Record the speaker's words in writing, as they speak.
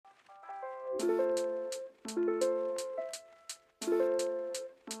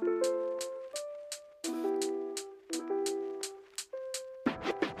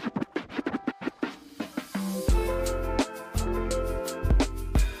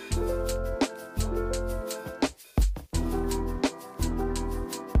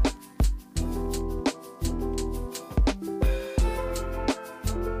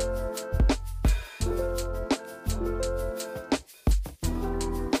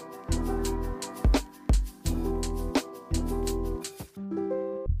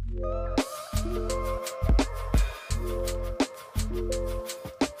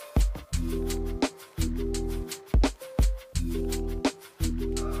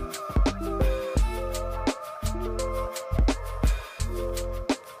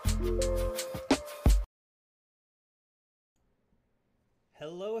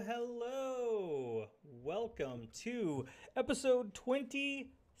Hello, hello. Welcome to episode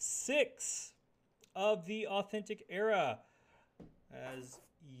 26 of the Authentic Era. As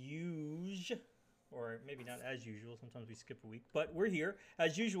usual, or maybe not as usual, sometimes we skip a week, but we're here.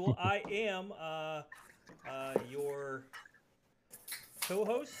 As usual, I am your co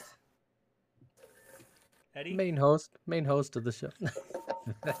host, Eddie. Main host of the show.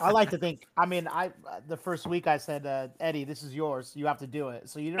 I like to think. I mean, the first week I said, Eddie, this is yours. You have to do it.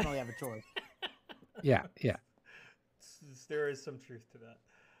 So you didn't really have a choice. yeah. There is some truth to that.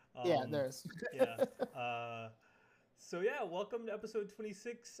 Yeah, there's. Yeah. So yeah, welcome to episode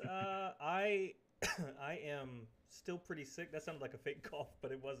 26. I I am still pretty sick. That sounded like a fake cough,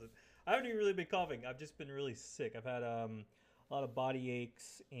 but it wasn't. I haven't even really been coughing. I've just been really sick. I've had a lot of body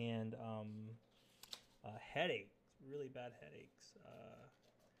aches and headaches, really bad headaches,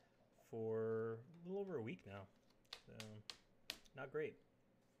 for a little over a week now. So not great.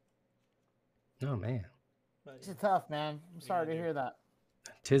 Oh man, But It's tough, man. I'm sorry to hear that.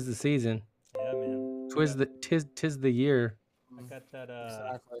 tis the season. yeah, man. Tis the year. I got that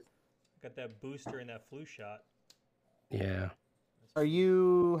Exactly. got that booster and that flu shot. Yeah. Are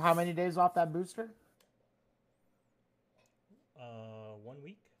you how many days off that booster? 1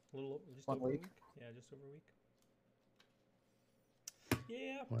 week, a little just 1 over a week? week. Yeah, just over a week.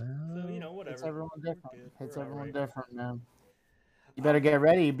 Yeah. Well, So whatever. It's everyone We're different. good. It's We're everyone alright. different, man. You better get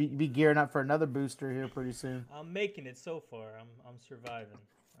ready. Be gearing up for another booster here pretty soon. I'm making it so far. I'm surviving.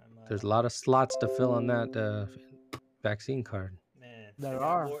 there's a lot of slots to fill on that vaccine card. Man. There they got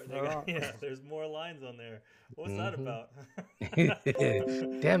are. More, There are. yeah. There's more lines on there. What's that Mhm. about?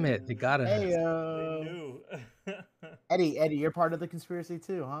 Damn it, they got us. Hey, They knew. Eddie, you're part of the conspiracy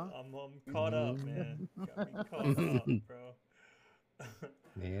too, huh? I'm caught up, man. Got me caught up, bro.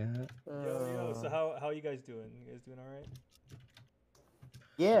 Yeah. Yo. So how you guys doing? You guys doing all right?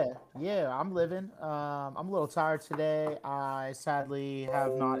 Yeah, I'm living. I'm a little tired today. I sadly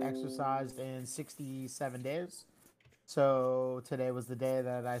have not exercised in 67 days. So today was the day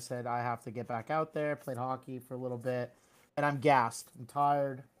that I said I have to get back out there, played hockey for a little bit, and I'm gassed. I'm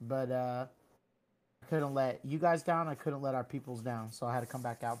tired, but I couldn't let you guys down. I couldn't let our peoples down, so I had to come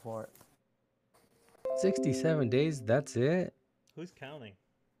back out for it. 67 days. That's it. Who's counting?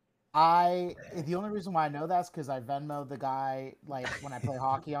 The only reason why I know that's because I Venmo the guy like when I play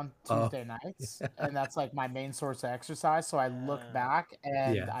hockey on Oh. Tuesday nights, and that's like my main source of exercise. So I look Ah. back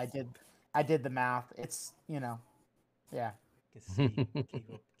and Yeah. I did the math. It's yeah, Can see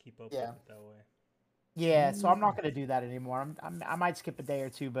keep up Yeah. with it that way. yeah. So I'm not gonna do that anymore. I might skip a day or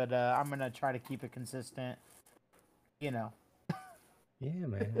two, but I'm gonna try to keep it consistent. You know, Yeah,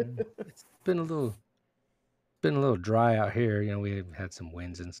 man. It's been a little dry out here. We had some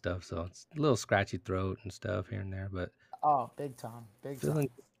winds and stuff, so it's a little scratchy throat and stuff here and there, but oh, big time. feeling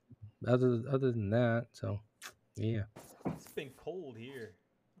other than that, so yeah. It's been cold here.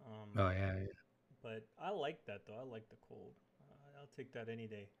 Oh yeah. But I like that though. I like the cold. I'll take that any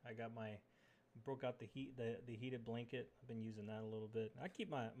day. I got broke out the heated blanket. I've been using that a little bit. I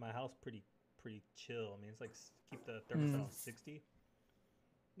keep my house pretty chill. I mean, it's like keep the thermostat on 60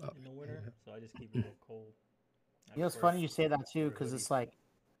 Oh, in the winter, yeah. so I just keep it a little cold. It's funny you say that too, because it's like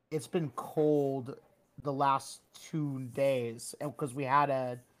it's been cold the last 2 days, and because we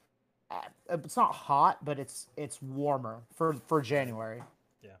had it's not hot, but it's warmer for January.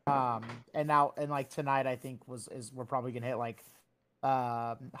 Yeah. And now and like tonight, I think we're probably gonna hit like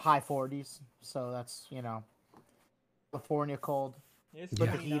high 40s. So that's California cold. It's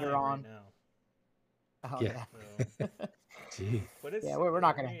Put the 29 heater right on. now. Oh Yeah. yeah. So, Gee. but it's Yeah, we're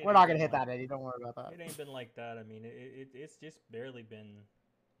not gonna it we're not ain't gonna been hit like- that, Eddie. Don't worry about that. It ain't been like that. I mean, it's just barely been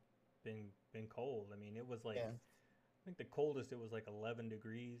cold. I mean, it was like Yeah. I think the coldest it was like 11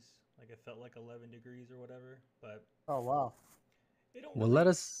 degrees. Like it felt like 11 degrees or whatever. But Oh wow. They don't Well, really. let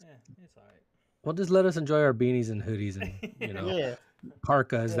us. It's all right. Well, just let us enjoy our beanies and hoodies and Yeah,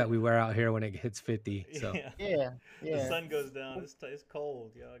 parkas yeah, that we wear out here when it hits 50. So Yeah. yeah, The yeah. sun goes down. It's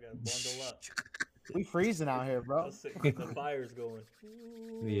cold. Y'all gotta bundle up. We freezing out here, bro. I'll say the fire's going.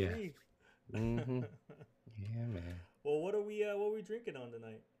 Yeah. Ooh-wee. hmm Yeah, man. Well, what are we drinking on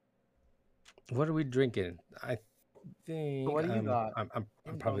tonight? What are we drinking? I think What do you got? I'm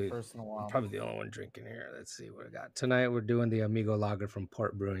You've been going first in a I'm while. probably the only one drinking here. Let's see what I got. Tonight we're doing the Amigo Lager from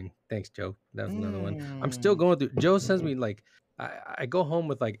Port Brewing. Thanks, Joe. That was another one. I'm still going through. Joe sends me like I go home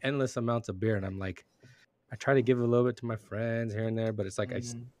with like endless amounts of beer, and I'm like I try to give a little bit to my friends here and there, but it's like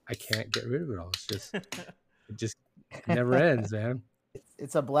I can't get rid of it all. It's just it just never ends, man.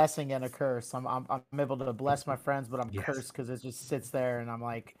 It's a blessing and a curse. I'm able to bless my friends, but I'm Yes. cursed because it just sits there, and I'm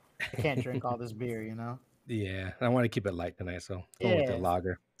like, I can't drink all this beer, you know. Yeah, I want to keep it light tonight, so going with the Yeah.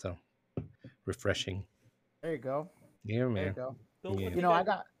 lager. So refreshing. There you go. Yeah, There you man. go. Bill, what Yeah. do You know, I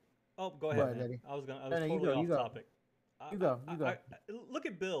got. Oh, go Go ahead, ahead, man. Eddie. I was No, totally you go, off you go. topic. You go, you go. Look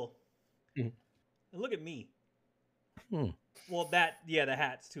at Bill. Mhm. And look at me. Hmm. Well, the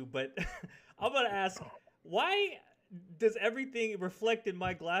hats too. But I'm gonna ask, why does everything reflect in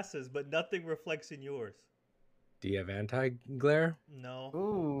my glasses, but nothing reflects in yours? Do you have anti-glare? No.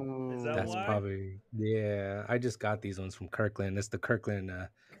 Ooh. Is that That's why? probably yeah. I just got these ones from Kirkland. It's the Kirkland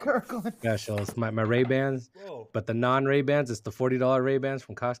Kirkland. specials. My Ray-Bans, Bro, but the non-Ray-Bans, it's the $40 Ray-Bans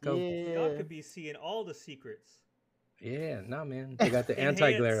from Costco. y'all Yeah. could be seeing all the secrets. Yeah, no man. They got the Enhance,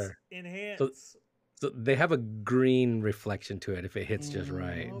 anti-glare. enhance. So they have a green reflection to it if it hits just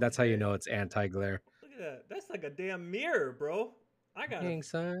right. That's how you Okay. know it's anti-glare. Look at that. That's like a damn mirror, bro. I'm Dang, gonna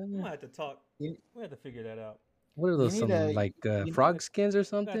son. have to talk. You, We have to figure that out. What are you those? need Some to. like you- frog skins or to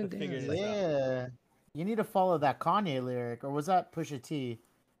something? figure Damn, it's this like, out. Yeah. You need to follow that Kanye lyric, or was that Pusha T?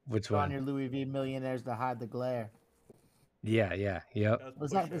 which Put on one? your Louis V millionaires to hide the glare. Yeah, yep.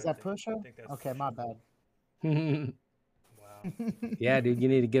 Was Pusha, that is I that think. I Pusha? think that's Okay, Pusha. my bad. Wow. Yeah, dude, you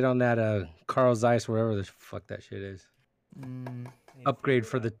need to get on that Carl Zeiss, wherever the fuck that shit is. Mm, Need to Upgrade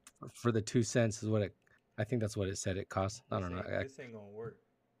figure it for the 2 cents is what it. I think that's what it said it costs. I out. don't know. This ain't gonna work.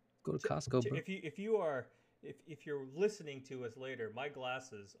 Go to Costco, bro. If you're listening to us later, my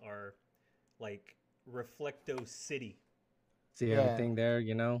glasses are like Reflecto City. See Yeah. everything there,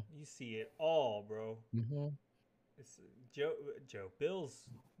 you know. You see it all, bro. Mm-hmm. It's Joe Bills.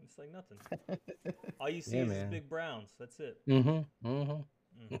 It's like nothing. All you see Yeah, is man. big browns. That's it. Mm-hmm.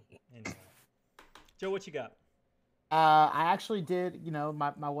 Mm-hmm. Anyway. Joe, what you got? I actually did. You know,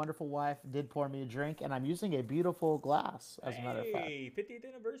 my wonderful wife did pour me a drink, and I'm using a beautiful glass. As a matter of fact, Hey, 50th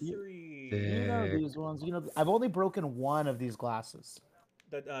anniversary. you know Sick. these ones. You know, I've only broken one of these glasses.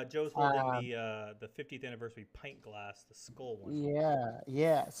 That Joe's holding the 50th anniversary pint glass, the skull one.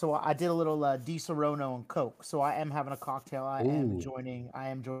 Yeah. So I did a little Di Serono and Coke. So I am having a cocktail. I am Ooh. joining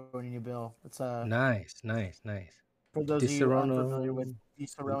you, Bill. It's Nice. for those of you unfamiliar with Disaronno. Di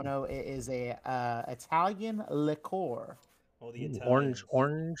Serono, it is a Italian liqueur. Oh, the Ooh, Italians.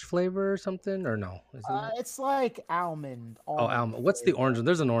 orange flavor or something, or no? Is it? It's like almond. Oh, almond. What's the orange one?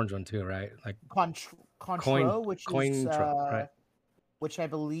 There's an orange one too, right? Like Cointreau, which is Cointreau, right? which I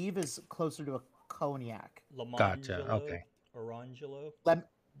believe is closer to a cognac. Gotcha, okay. Orangelo.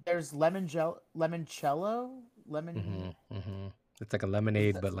 There's limoncello, lemon. Mm-hmm. It's like a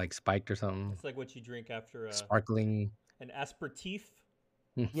lemonade, but like spiked or something. It's like what you drink after Sparkling. an aperitif.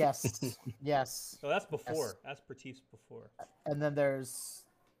 Yes, yes. Oh, that's before. Aperitif's before. And then there's,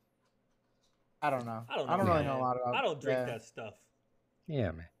 I don't know. I don't really man. know a lot about. I don't drink that stuff.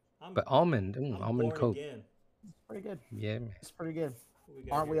 Yeah, man. I'm, But almond, I'm almond born Coke. again. It's pretty good. Yeah, man. It's pretty good. What we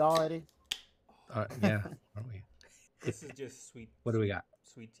got Aren't we here? all, Eddie? Yeah, aren't we? This is just sweet. What do we got?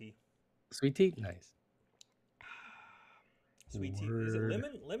 Sweet tea. Sweet tea? Nice. Sweet tea. Is it Word.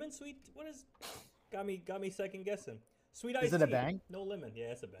 lemon? Lemon sweet? What is? Got me second guessing. Sweet Is iced it a tea. bang? No lemon. Yeah,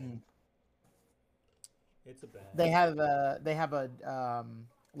 it's a bang. It's a bang. They have a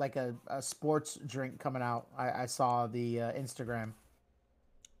like a sports drink coming out. I saw the Instagram.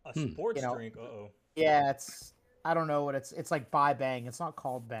 A sports You know, drink. Uh-oh. Yeah, I don't know what it's like by Bang. It's not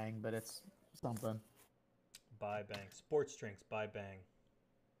called Bang, but it's something. By Bang. Sports drinks by Bang.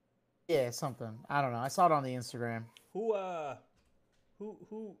 Yeah, something. I don't know. I saw it on the Instagram. Who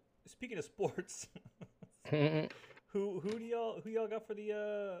speaking of sports, who do y'all got for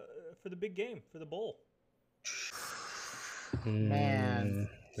the big game, for the bowl? Man,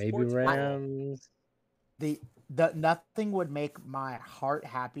 maybe Sports Rams. the nothing would make my heart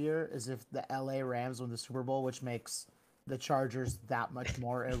happier is if the LA Rams win the Super Bowl, which makes the Chargers that much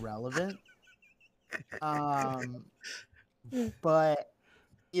more irrelevant. But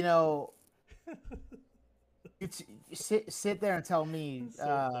you know, It's sit there and tell me It's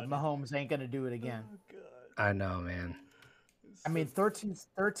so funny. Mahomes ain't gonna do it again. Oh god. I know, man. I mean, 13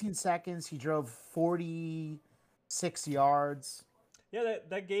 seconds. He drove 46 yards. Yeah,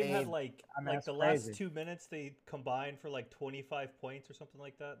 that game had They- like I mean, like that's the crazy. last 2 minutes they combined for like 25 points or something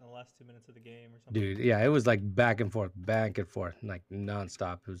like that in the last 2 minutes of the game or something. Dude, yeah, it was like back and forth, like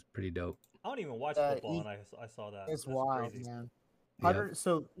nonstop. It was pretty dope. I don't even watch Uh, football, he- and I saw that. It's That's wild, crazy. man. Yep.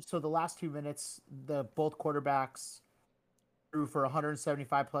 So the last 2 minutes, both quarterbacks threw for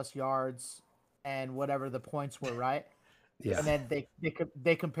 175 plus yards and whatever the points were, right? Yeah. And then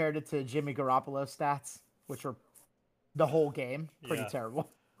they compared it to Jimmy Garoppolo stats, which were the whole game pretty Yeah.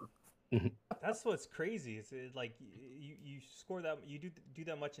 terrible. That's what's crazy. Like you score that, you do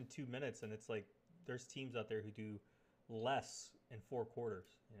that much in 2 minutes, and it's like there's teams out there who do less in 4 quarters.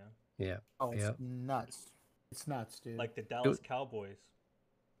 You know, Yeah. Oh, it's Yep. nuts. It's nuts, dude. like the Dallas Cowboys.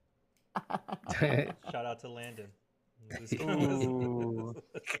 Shout out to Landon. Ooh.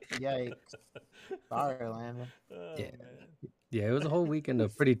 Yikes. Sorry, Landon. Oh, Yeah. man. Yeah, it was a whole weekend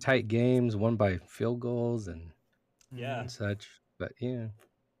of pretty tight games, won by field goals and Yeah. such. But yeah,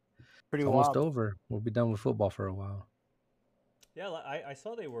 Pretty it's almost wild. over. We'll be done with football for a while. Yeah, I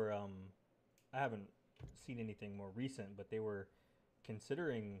saw they were I haven't seen anything more recent, but they were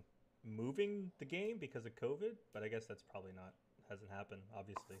considering moving the game because of COVID, but I guess that's probably not hasn't happened,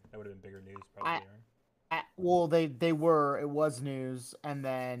 obviously. That would have been bigger news probably. Right? Well, they were. It was news, and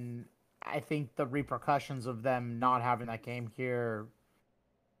then I think the repercussions of them not having that game here,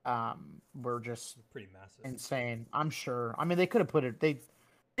 were just It's pretty massive. insane. I'm sure. I mean, they could have put it. They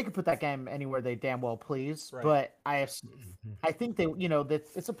could put that game anywhere they damn well please. Right. But Mhm. I think they, that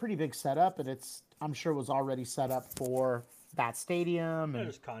it's a pretty big setup, and I'm sure was already set up for that stadium. Yeah, And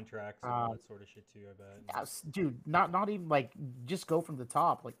there's contracts and all that sort of shit too, I bet. yes, dude, not even like just go from the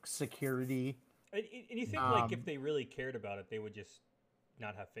top, like security. And you think like if Um, they really cared about it, they would just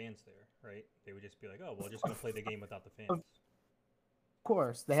not have fans there, right? They would just be like, oh, well, just gonna play the game without the fans. Of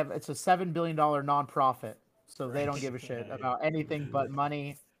course, it's a $7 billion nonprofit, so they don't Right. give a shit Yeah, yeah. about anything but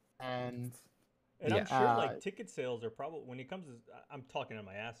money. And And I'm Yeah. sure Uh, like ticket sales are probably when it comes to I'm talking on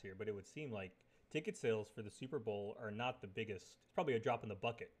my ass here, but it would seem like ticket sales for the Super Bowl are not the biggest. It's probably a drop in the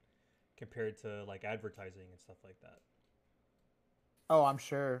bucket compared to like advertising and stuff like that. oh, I'm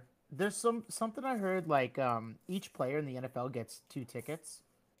sure there's something I heard like each player in the NFL gets 2 tickets.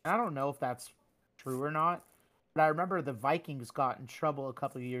 And I don't know if that's true or not, but I remember the Vikings got in trouble a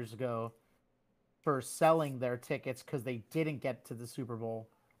couple of years ago for selling their tickets because they didn't get to the Super Bowl,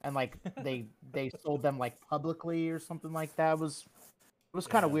 and like they sold them like publicly or something like that. It was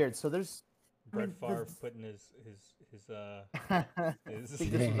kind of Yeah. weird. So there's Brett mean, the- Favre putting his I his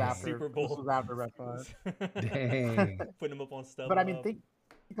think this was Dang. after Super Bowl. This was after Brett Favre. Dang. Putting him up on stuff. But I mean, think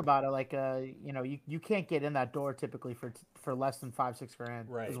about it. Like, you can't get in that door typically for less than 5-6 grand.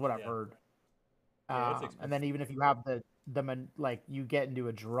 Right, Is what I've yeah. heard. Yeah, it's And then expensive. even if you have like you get into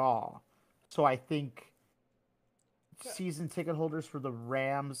a draw. So I think Yeah. season ticket holders for the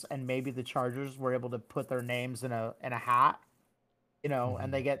Rams and maybe the Chargers were able to put their names in a hat,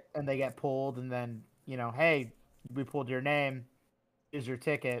 and they get pulled, and then hey, we pulled your name, here's your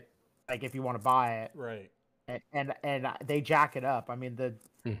ticket, like if you want to buy it. Right. And they jack it up. I mean,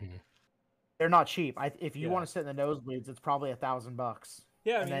 Mhm. they're not cheap. If you Yeah. want to sit in the nosebleeds, it's probably $1,000.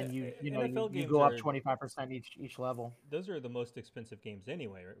 Yeah, I And mean, then you NFL you games go up are 25% each level. those are the most expensive games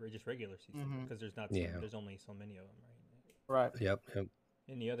anyway, right? Just regular season Mhm. because there's not Yeah. there's only so many of them, right? Right. Yep.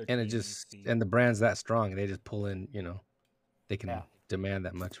 Any other And it team you just see- and the brand's that strong. They just pull in. They can Yeah. demand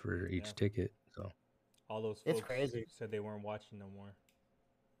that much for each Yeah. ticket. So all those It's folks crazy. said they weren't watching no more.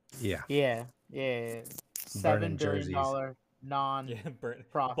 yeah. Yeah. $7 billion jerseys. non. Yeah,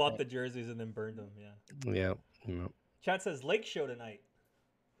 bought Profit. the jerseys and then burned them. Yeah. Yep. Yep. Chat says Lake Show tonight.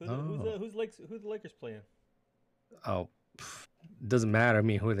 Who's the Lakers playing? Oh, doesn't matter. I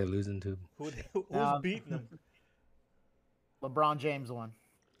mean, who are they losing to? Who's Um, beating them? LeBron James won.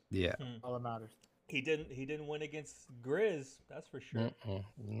 Yeah. All that matters. He didn't win against Grizz, that's for sure.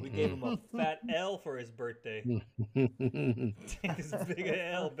 Mm-mm, We gave him a fat L for his birthday. mm-mm. Take this big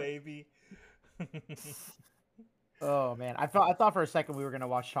L, baby. Oh man, I thought for a second we were gonna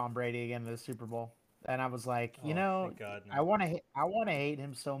watch Tom Brady again in the Super Bowl, and I was like, Oh, thank God, no. I want to hate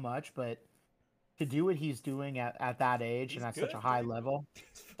him so much, but to do what he's doing at that age He's and at such a good, high dude. level,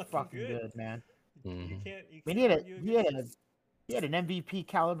 It's fucking good, man. You Mhm. can't. I mean, argue against it. he had an MVP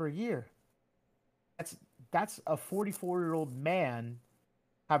caliber year. That's a 44-year-old man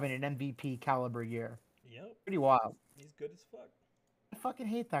having an MVP caliber year. Yep, Pretty wild. he's good as fuck. I fucking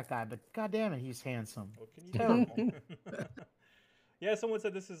hate that guy, but goddamn it, he's handsome. What can you Terrible. do? Yeah, someone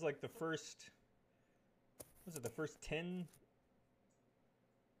said this is like the first Was it the first 10?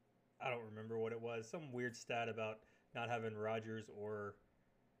 I don't remember what it was. Some weird stat about not having Rodgers or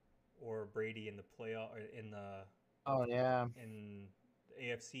Brady in the playoff or Oh yeah. in the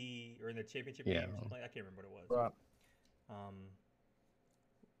AFC or in the championship Yeah. game or something. I can't remember what it was. Right.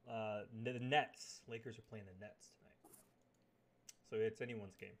 The Nets. Lakers are playing the Nets tonight, so it's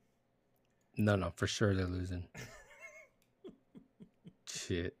anyone's game. No, for sure they're losing.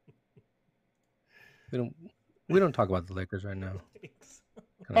 Shit. We don't talk about the Lakers right now. Thanks.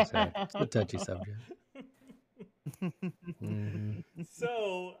 Kind of sad. It's a touchy subject. hmm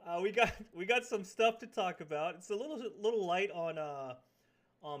So we got some stuff to talk about. It's a little light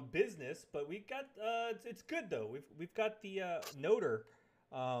on business, but we got it's good though. We've got the Noder.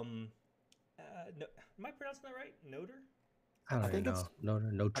 No, am I pronouncing that right? Noder? I don't think know. it's- No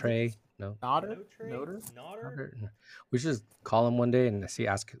think tray. it's- No. Noder? Noder? Noder? We should just call him one day and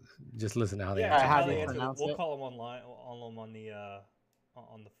ask. Just listen to how they Yeah, answer. how how do they you answer. pronounce We'll it? call them online on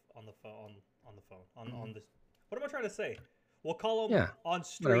the phone on the. What am I trying to say? We'll call them Yeah, on whatever.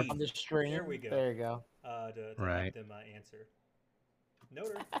 stream On the stream. There we go. There you go. to Right. have them answer.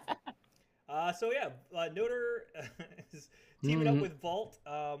 Noder. So yeah, Noder is teaming up Mhm. with Vault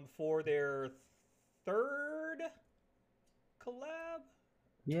for their third collab.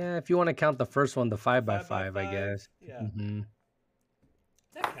 Yeah, if you want to count the first one, the 5x5, 5x5, I guess. Yeah, hmm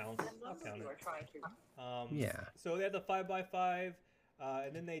that counts. I'll count it. Yeah. So they had the 5x5,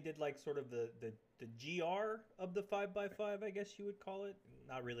 and then they did like sort of the GR of the 5x5, I guess you would call it.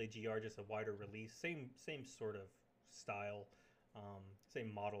 Not really GR, just a wider release. Same sort of style,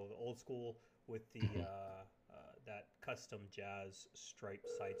 same model, the old school with the that custom jazz stripe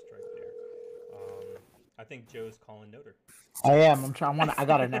side stripe there. I think Joe's calling Noder. I am. I'm trying. I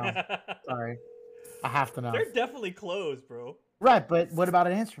gotta know. Sorry. I have to know. They're definitely closed, bro. Right, but what about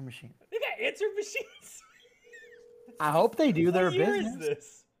an answering machine? They got answer machines. I hope they do their What year business. is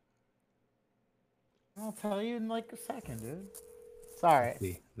this? I'll tell you in like a second, dude.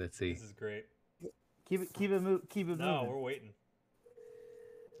 Sorry. Let's see. This is great. Keep it moving. No, we're waiting.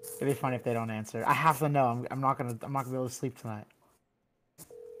 It'd be funny if they don't answer. I have to know. I'm not gonna be able to sleep tonight.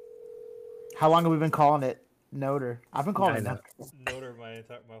 How long have we been calling it Noder? I've been calling it I know. Noder.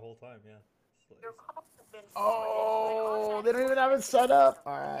 Noder my whole time, yeah. It's like- Oh, they don't even have it set up.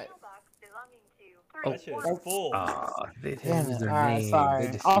 All right. That shit is full. They Damn didn't use it. their All right, name. sorry.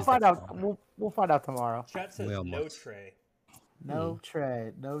 They just I'll used find their out. phone. We'll find out tomorrow. Chat says We no almost- tray. No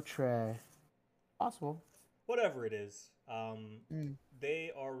tray. No tray. Possible. Whatever it is. Mm.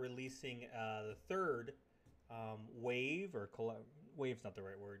 They are releasing the third wave or collab. Wave's not the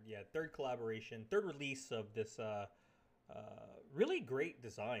right word. Yeah, third collaboration, third release of this really great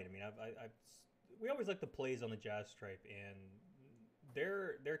design. I mean, we always like the plays on the jazz stripe, and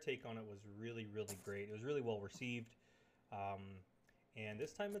their take on it was really great. It was really well received, and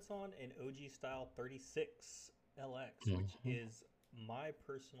this time it's on an OG style 36 LX, which is my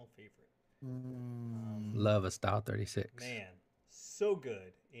personal favorite. Love a style 36. Man, so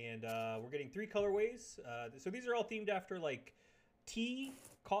good. And we're getting 3 colorways. So these are all themed after like tea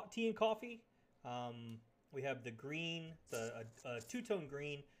and coffee. We have the green, a two-tone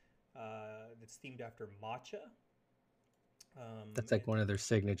green that's themed after matcha. That's like one of their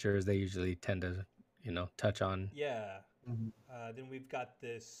signatures. They usually tend to, touch on. Yeah. Mhm. Then we've got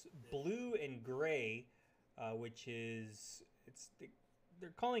this blue and gray, which is they're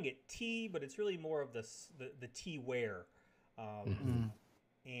calling it tea, but it's really more of the tea wear.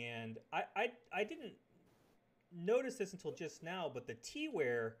 And I didn't notice this until just now, but the tea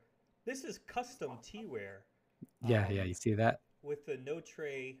wear, this is custom tea wear. Yeah, you see that? With the no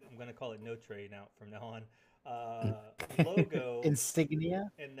tray, I'm gonna call it no tray now from now on. Logo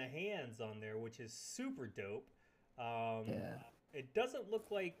Insignia. and the hands on there, which is super dope. Yeah. It doesn't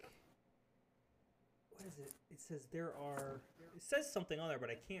look like. What is it? It says It says something on there, but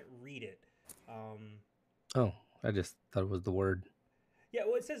I can't read it. Oh, I just thought it was the word. Yeah,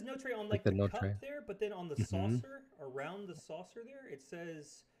 well, it says no tray on Like like the the no cup tray. there, but then on the saucer, around the saucer there, it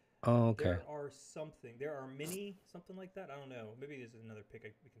says Oh, okay. there are many something like that. I don't know. Maybe there's another pic.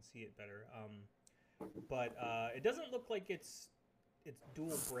 We can see it better. But it doesn't look like it's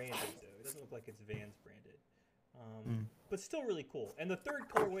dual branded though. It doesn't look like it's Vans branded. But still really cool. And the third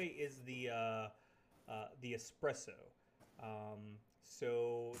colorway is the espresso.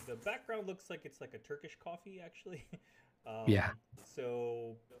 So the background looks like it's like a Turkish coffee actually. Yeah.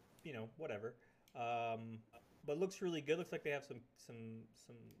 So whatever. But looks really good. Looks like they have some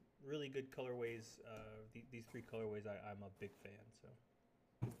really good colorways. These 3 colorways, I'm a big fan.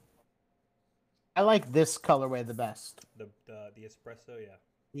 So I like this colorway the best. the espresso, yeah.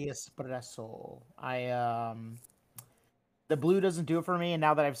 The espresso. The blue doesn't do it for me, and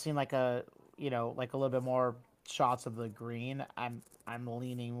now that I've seen like like a little bit more shots of the green, I'm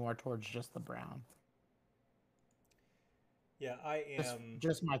leaning more towards just the brown. Yeah, I Just am.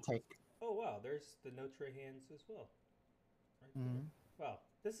 just my take. Oh wow, there's the Notre hands as well, right there. Mhm. Wow,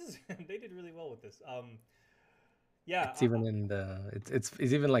 this is they did really well with this. Yeah, It's even in the it's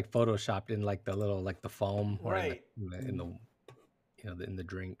even like photoshopped in like the little like the foam or in the right. in the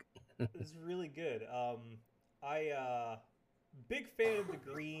drink. It's really good. I big fan of the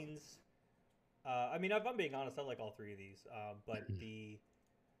greens. I mean, if I'm being honest, I like all three of these. But the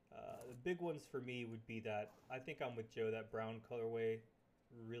big ones for me would be that I think I'm with Joe. That brown colorway,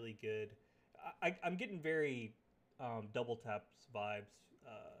 really good. I'm getting very double taps vibes.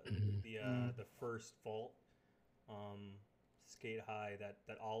 Mm. The first vault, um, skate high. That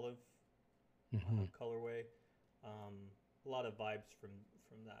olive Mhm. colorway. A lot of vibes from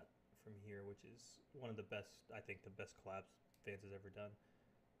that from here, which is one of the best. I think the best collabs Vans has ever done.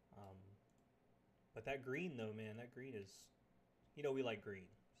 Um, but that green though, man, that green is, we like green,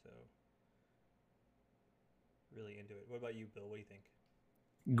 so really into it. What about you, Bill? What do you think?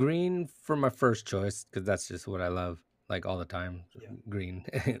 Green for my first choice because that's just what I love, like all the time. Yeah, Green,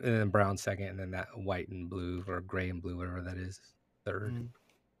 and then brown second, and then that white and blue or gray and blue, whatever that is, third. Mm.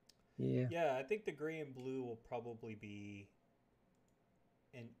 Yeah. yeah. I think the gray and blue will probably be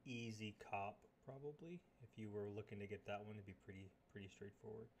an easy cop. Probably, if you were looking to get that one, it'd be pretty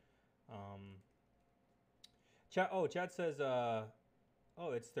straightforward. Um, Chat. Oh, Chat says.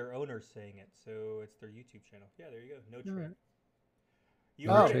 Oh, it's their owner saying it, so it's their YouTube channel. Yeah, there you go. No All Tre. right. You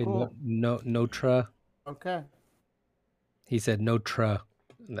No Oh, heard it. trade, cool. no tra. Okay. He said no tra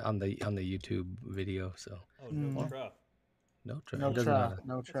on the YouTube video. So Oh, no Mm. Tre. no tra. He doesn't know how Notre, to. Let's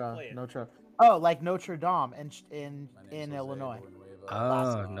Notre, play it. Notre. Oh, like Notre Dame My name's in Jose Illinois. Villanueva.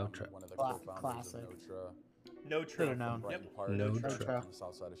 Classic. Ah, no tra. One of the co-founders of Classic. Notra. No Should Tre. have known. Brighton Yep. Park, No No Tre. tra. Notre, on the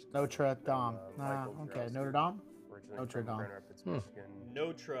south side of Chicago. Notre Dame. Michael Okay, Drowsky, Notre Dame. originally Notre from Dame. Grand Rapids, Hmm. Michigan.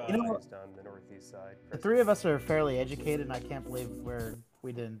 No Tre. You know what? Lives down the northeast side. The three of us are fairly educated, and I can't believe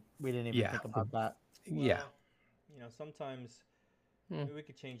we didn't even Yeah. think about that. Yeah. Well, sometimes Hmm. maybe we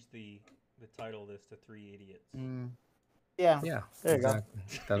could change the title of this to Three Idiots. Mm. Yeah. Yeah. There you Exactly.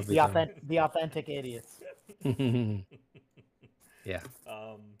 That'll be The authentic idiots. fun. Yeah.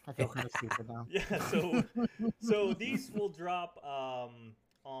 I feel kind of stupid now. Yeah. So these will drop on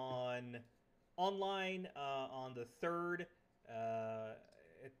online on the 3rd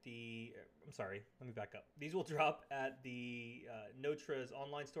at the. I'm sorry. Let me back up. These will drop at the Notra's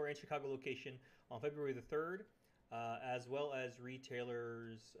online store and Chicago location on February the 3rd, as well as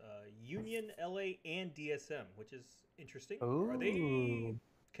retailers Union, LA, and DSM, which is interesting. Are they Ooh.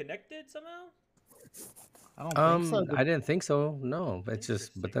 connected somehow? I don't think so. I didn't think so. No, it's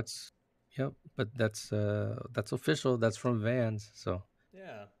just, but Interesting. that's official. That's from Vans. So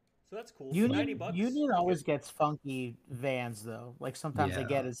Yeah. So that's cool. So 90 bucks. Union you always get- gets funky Vans though. Like sometimes they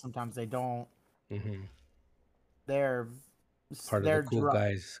get Yeah. it, sometimes they don't. mhm. They're Part of they're the cool dro-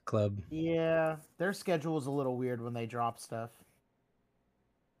 guys club. Yeah, their schedule is a little weird when they drop stuff.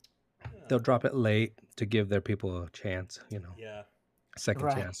 yeah. They'll drop it late to give their people a chance. Yeah. Second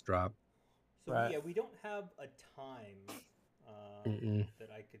Right. chance drop. So Right. yeah, we don't have a time Mm-mm.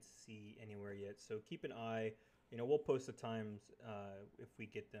 that I could see anywhere yet. So keep an eye. We'll post the times if we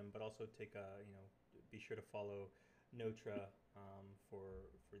get them, but also take a be sure to follow Notra for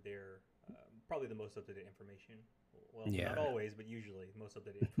their probably the most up to date information. Well, Yeah. not always, but usually most up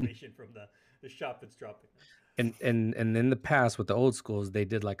to date information from the shop that's dropping them. And in the past with the old schools, they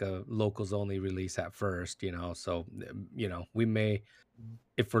did like a locals only release at first. So we may,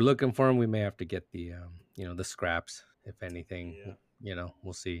 if we're looking for them, we may have to get the the scraps if anything. Yeah.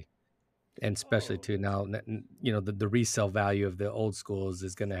 We'll see. And especially Oh. too now, the resale value of the old schools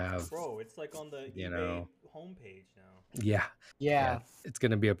is gonna have, Bro, it's like on the You eBay know. homepage now. yeah, Yeah, it's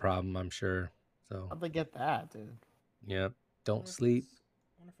gonna be a problem, I'm sure. So how'd they get that, dude? yep, I don't wonder if sleep.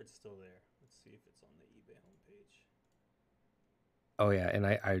 I wonder if it's still there. Let's see if it's on the eBay homepage. Oh yeah, and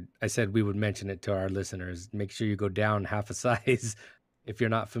I said we would mention it to our listeners. Make sure you go down half a size if you're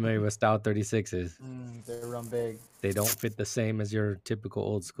not familiar with Style 36s. They run big. They don't fit the same as your typical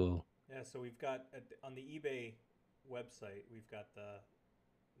old school. Yeah, so we've got on the eBay website, we've got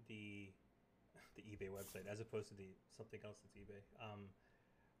the eBay website as opposed to the something else that's eBay.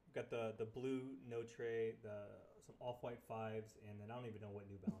 We've got the blue Notre, some off-white fives, and then I don't even know what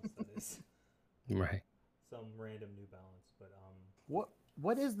New Balance that is. Right. Some random New Balance, but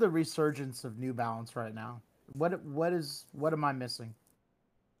What is the resurgence of New Balance right now? What am I missing?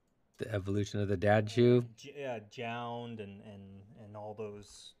 The evolution of the dad shoe. Yeah, Jound and all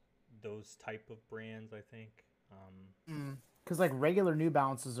those type of brands, I think. Because like regular New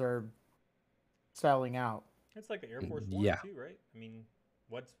Balances are selling out. It's like the Air Force Yeah. One too, right? I mean,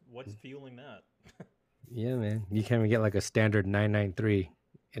 what's fueling that? Yeah, man. You can't even get like a standard 993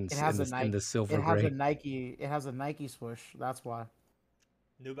 It has a in Nike. the silver It has gray. a Nike. It has a Nike swoosh. That's why.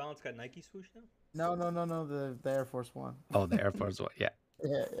 New Balance got Nike swoosh now. No. The Air Force One. Oh, the Air Force One. Yeah.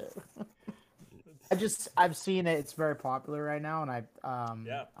 Yeah. I've seen it. It's very popular right now, and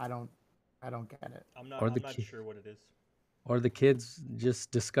Yeah. I don't get it. I'm not Or I'm the not key- sure what it is. Or the kids just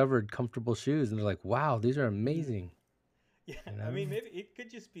discovered comfortable shoes and they're like, "Wow, these are amazing." Yeah, You I mean, know? maybe it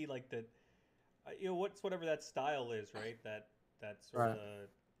could just be like the, whatever that style is, right? That sort Right. of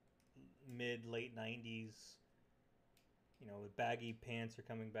mid late '90s. The baggy pants are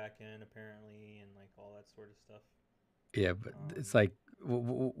coming back in apparently, and like all that sort of stuff. Yeah, but it's Um, like,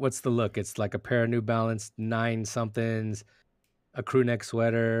 what's the look? It's like a pair of New Balance 9 somethings, a crew neck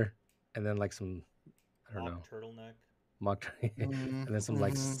sweater, and then like some, I don't know, mock turtleneck. mock, and then some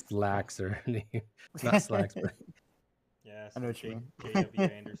like Mhm. slacks or not slacks, but Yeah, I know some what you mean. JW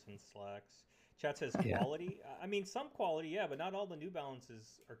Anderson slacks. Chat says Yeah. quality. I mean, some quality, yeah, but not all the New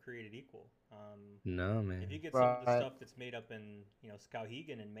Balances are created equal. no, If man. you get some of the Right. stuff that's made up in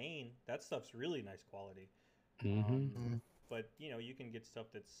Skowhegan in Maine, that stuff's really nice quality. Mm-hmm. But you can get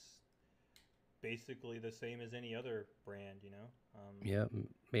stuff that's basically the same as any other brand. Yeah,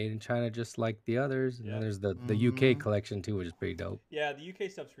 made in China just like the others. And Yeah. then there's the UK Mhm. collection too, which is pretty dope. Yeah, the UK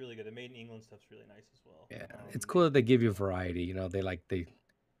stuff's really good. The made in England stuff's really nice as well. Yeah, it's cool that they give you variety. You know,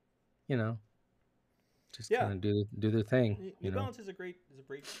 just Yeah. kind of do their thing. New Balance is a great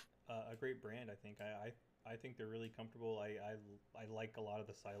brand. I think I think they're really comfortable. I like a lot of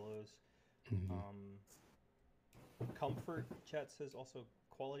the silos. Mhm. Comfort, chat says also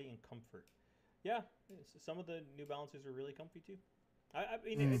quality and comfort. Yeah, some of the New Balances are really comfy too. I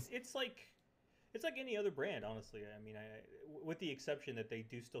mean, it's like any other brand, honestly. I mean, with the exception that they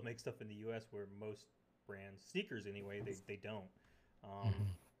do still make stuff in the U.S. where most brands, sneakers anyway, they don't. I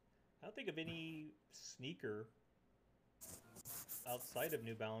don't think of any sneaker outside of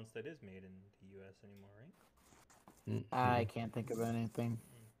New Balance that is made in the U.S. anymore, right? I can't think of anything.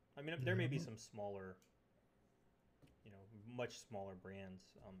 I mean, there may be some smaller, much smaller brands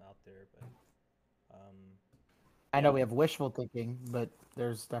out there, but I know we have wishful thinking, but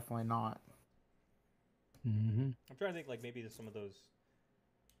there's definitely not. Mhm. I'm trying to think like maybe there's some of those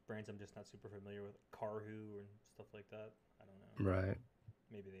brands I'm just not super familiar with, Carhu and stuff like that. I don't know. Right.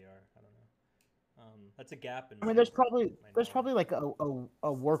 Maybe they are. I don't know. That's a gap in. I mean, there's probably knowledge. like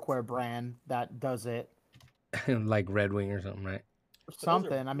a workwear brand that does it. Like Red Wing or something, right? But those are-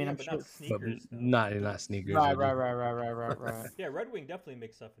 Something. I mean, yeah, I'm but sure. not sneakers. though. Not sneakers. Right, they're right. Yeah, Red Wing definitely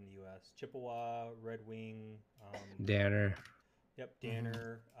makes stuff in the U.S. Chippewa, Red Wing. just Danner. Yep,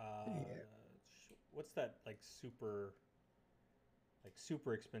 Danner. Yeah. What's that like super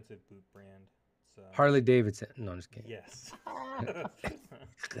expensive boot brand? It's, Harley Davidson. No, I'm just kidding. Yes.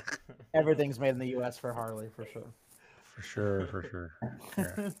 Everything's made in the U.S. for Harley, for sure. For sure.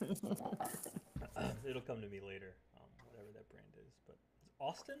 Yeah. It'll come to me later, whatever that brand is. But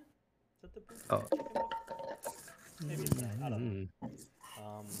Austin? Is that the brand? Oh. you're thinking of? Maybe it's not. I don't know.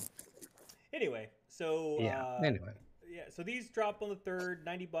 Mhm. Anyway, so Yeah. Anyway. yeah, so these drop on the 3rd,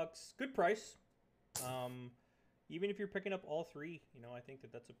 $90, good price. Even if you're picking up all three, I think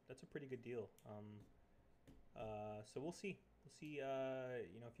that's a pretty good deal. So we'll see. If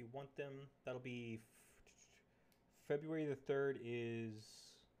you want them, that'll be February the 3rd is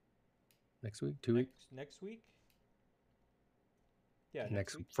Next week, 2 weeks. next week. Yeah,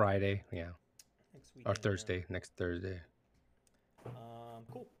 Next week. Friday, yeah. Next Or weekend, yeah. Thursday. Next Thursday.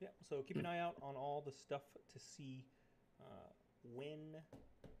 Cool. Yeah. So keep an eye out on all the stuff to see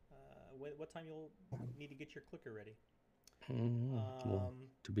what time you'll need to get your clicker ready. Well,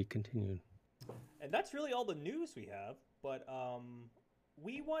 to be continued. And that's really all the news we have. But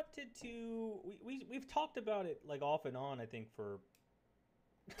we wanted to. We've talked about it like off and on. I think for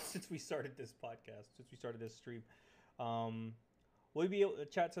since we started this podcast, since we started this stream. Will you be able?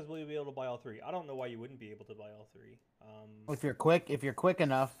 Chat says, will you be able to buy all three? I don't know why you wouldn't be able to buy all three. If you're quick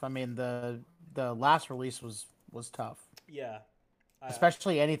enough, I mean the last release was tough. Yeah.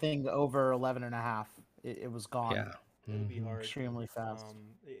 Especially anything over 11 and a half. It was gone. Yeah. It would be hard. Extremely fast.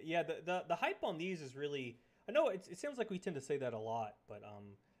 Yeah, the hype on these is really. I know it sounds like we tend to say that a lot, but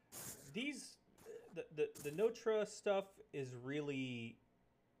these the Notra stuff is really,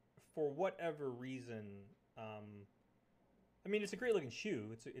 for whatever reason. I mean, it's a great looking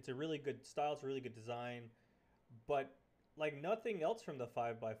shoe. It's a really good style. It's a really good design, but like nothing else from the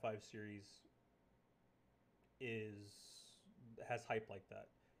 5x5 series is has hype like that.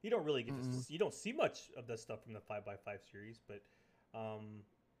 You don't really get to Mm-mm. you don't see much of the stuff from the 5x5 series, but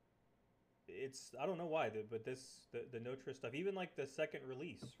it's I don't know why, but the Notra stuff, even like the second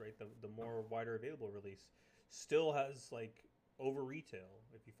release, right, the more wider available release, still has like over retail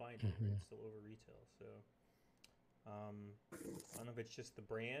if you find it. Right? Mhm. It's still over retail, so I don't know if it's just the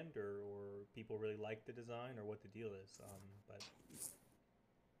brand or people really like the design or what the deal is, but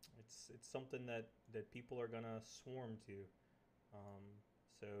it's something that people are gonna swarm to. Um,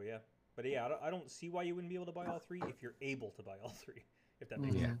 so yeah, but yeah, I don't see why you wouldn't be able to buy all three if you're able to buy all three, if that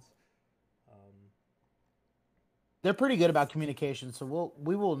makes Mhm. sense. Um, They're pretty good about communication, so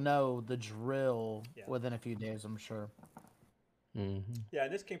we will know the drill Yeah. within a few days, I'm sure. Mhm. yeah,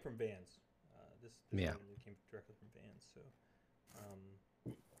 and this came from Vans. This Yeah. item came directly from Vans. So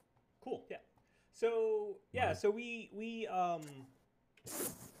cool. Yeah. So yeah, Right. so we've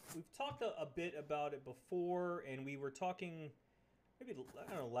talked a bit about it before, and we were talking maybe I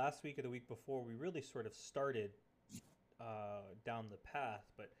don't know last week or the week before. We really sort of started down the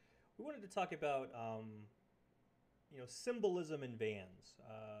path, but we wanted to talk about symbolism in Vans,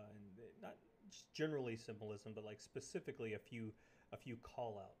 and not just generally symbolism, but like specifically a few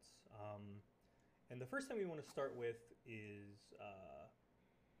call outs. And the first thing we want to start with is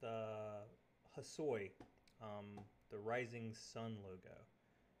the Hasoi, the Rising Sun logo.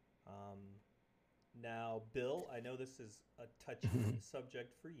 Um, Now, Bill, I know this is a touchy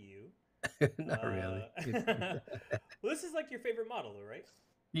subject for you. Not really. Well, this is like your favorite model, though, right?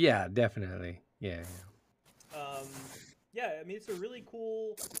 Yeah, definitely. Yeah. Um, yeah, I mean, it's a really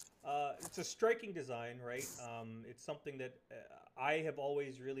cool. It's a striking design, right? It's something that I have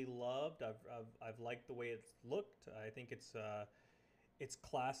always really loved. I've liked the way it's looked. I think it's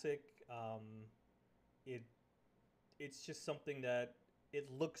classic. It it's just something that it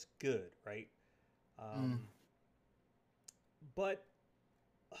looks good, right? Mm. But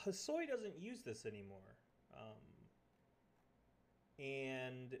Hasoi doesn't use this anymore,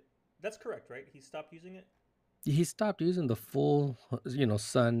 and that's correct, right? He stopped using it. He stopped using the full,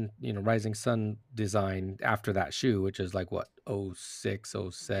 sun, rising sun design after that shoe, which is like what, 06,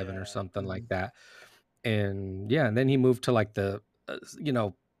 07 or Yeah, something like Mhm. that. And yeah, and then he moved to like the,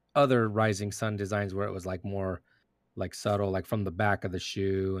 other rising sun designs where it was like more like subtle, like from the back of the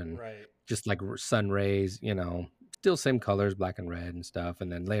shoe and right. just like sun rays, still same colors, black and red and stuff.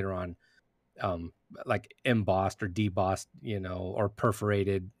 And then later on, um, like embossed or debossed, or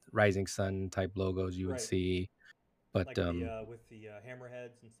perforated rising sun type logos you would Right. see. But Like the with the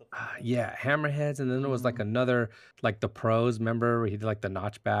hammerheads and stuff like that. yeah, hammerheads, and then there was like Mm. another, like the pros. Remember, where he did like the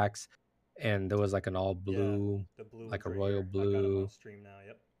notchbacks, and there was like an all Yeah, blue, the blue like ones a right royal here. I've got them on blue. stream now.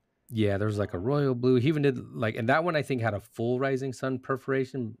 Yep. Yeah, there was like a Um, royal blue. He even did like, and that one I think had a full rising sun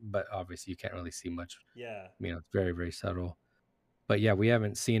perforation, but obviously you can't really see much. yeah. It's very very subtle. But yeah, we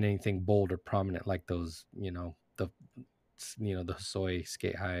haven't seen anything bold or prominent like those. The soy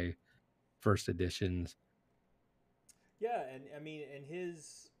skate high first editions. Yeah, and I mean, and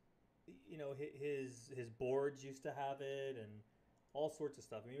his boards used to have it, and all sorts of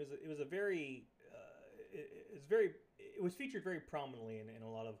stuff. I mean, it was a very, it was featured very prominently in a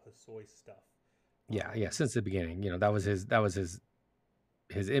lot of Hasoi stuff. Yeah, since the beginning, that was his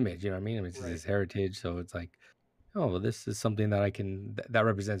image. You know what I mean? It's Right. his heritage. So it's like, oh, well, this is something that I can that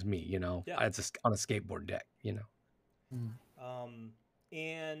represents me. Yeah. It's on a skateboard deck. Mm.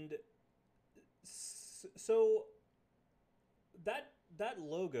 And so that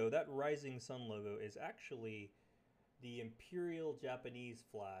logo, that Rising Sun logo, is actually the Imperial Japanese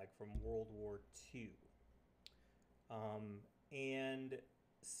flag from World War II. And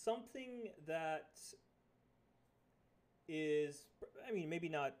something that is, I mean, maybe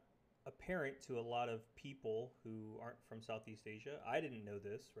not apparent to a lot of people who aren't from Southeast Asia. I didn't know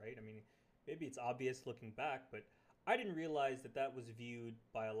this, right? I mean, maybe it's obvious looking back, but I didn't realize that that was viewed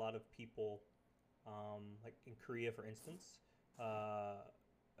by a lot of people, like in Korea, for instance, uh,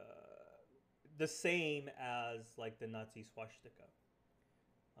 uh, the same as like the Nazi swastika,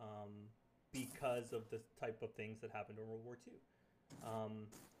 um, because of the type of things that happened in World War II. Um,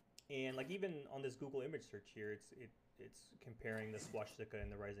 and like even on this Google image search here, it's comparing the swastika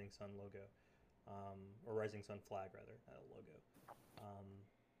and the Rising Sun logo, or Rising Sun flag rather, not a logo. Um,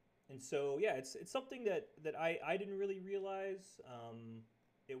 and so yeah, it's something that I didn't really realize.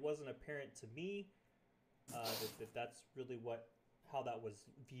 It wasn't apparent to me that's really how that was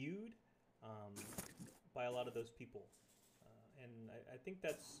viewed, um, by a lot of those people, and I think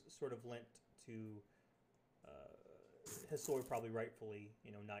that's sort of lent to Hasoi probably rightfully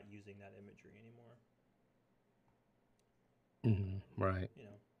not using that imagery anymore. Right. you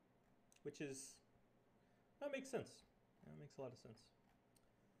know, which is that makes sense. That makes a lot of sense.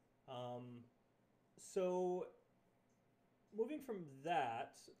 Um, so moving from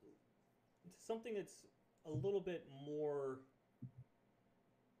that to something that's a little bit more,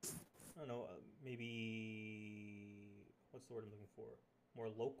 I don't know, maybe what's the word I'm looking for? More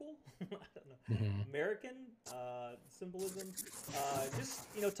local? I don't know. Hmm. American symbolism. Just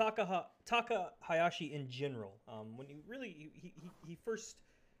Taka Hayashi in general. When he really he first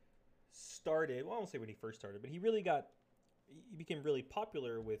started. Well, I won't say when he first started, but he became really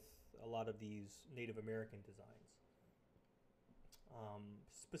popular with a lot of these Native American designs.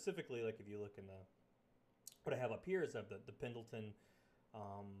 Specifically, like if you look in the what I have up here is of the Pendleton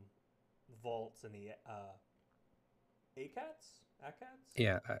um, vaults and the ACATs.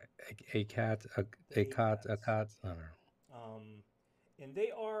 Yeah, a cat, The a cat, a ACATs. cat. I don't know. Um, and they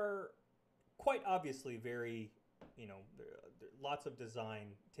are quite obviously very, lots of design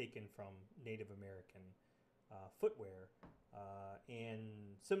taken from Native American footwear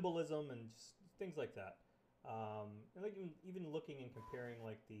and symbolism and just things like that. And like even looking and comparing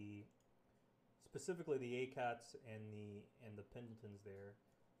like specifically the ACATs and the Pendletons there.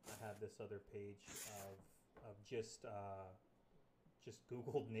 I have this other page of just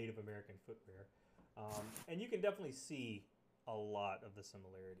Googled Native American footwear, and you can definitely see a lot of the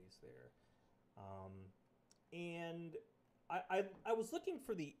similarities there. And I was looking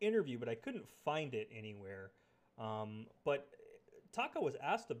for the interview, but I couldn't find it anywhere. But Taka was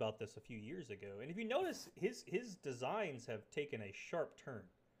asked about this a few years ago, and if you notice, his designs have taken a sharp turn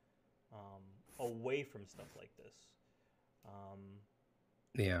away from stuff like this.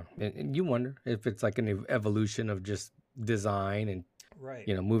 Yeah, and you wonder if it's like an evolution of just design and Right.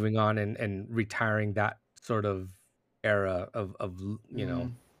 moving on and retiring that sort of era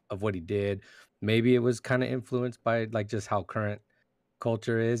Mm. of what he did. Maybe it was kind of influenced by like just how current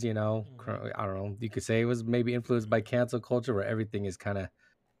culture is. Mm-hmm. I don't know. You could say it was maybe influenced by cancel culture, where everything is kind of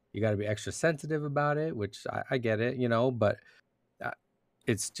you got to be extra sensitive about it, which I get it. But uh,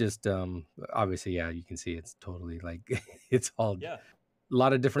 it's just obviously, yeah, you can see it's totally like it's all Yeah. a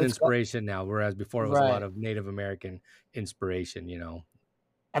lot of different It's got- inspiration now, whereas before it was a lot right. of Native American inspiration,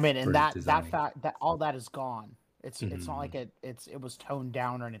 I mean, for and his that design. fact that all that is gone. It's not Hmm. like it was toned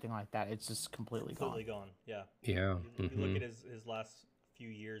down or anything like that. It's just completely gone. Completely gone. Yeah. Yeah. You look Hmm. at his last few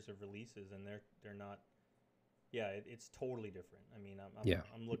years of releases, and they're not. Yeah, it's totally different. I mean, Yeah.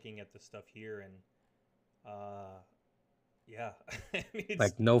 I'm looking at the stuff here, and yeah, I mean, it's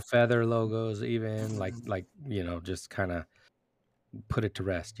Like no feather logos, even Mhm. just kind of put it to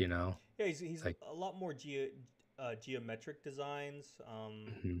rest. yeah, he's Like, a lot more geometric designs,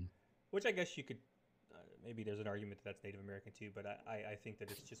 mhm, which I guess you could. Maybe there's an argument that that's Native American too, but I think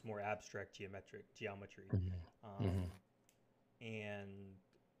that it's just more abstract geometry, mhm, mhm, um, and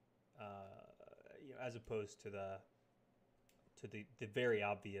as opposed to the very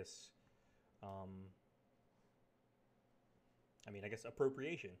obvious, um, I mean, I guess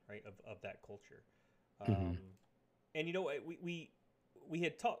appropriation, right, of that culture. mhm, And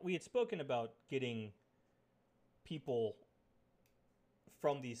we had spoken about getting people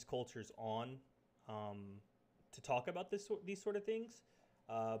from these cultures on um, to talk about these sort of things,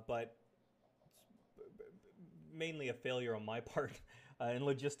 but mainly a failure on my part and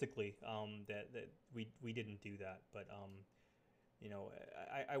logistically that we didn't do that. But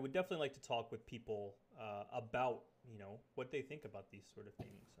I would definitely like to talk with people about what they think about these sort of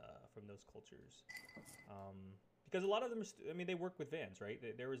things from those cultures, um, because a lot of them I mean, they work with Vans, right?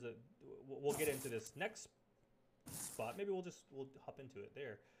 There was a we'll get into this next spot. Maybe we'll hop into it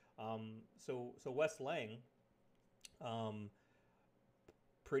there. So Wes Lang, um,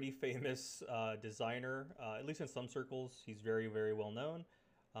 pretty famous designer, at least in some circles. He's very very well known.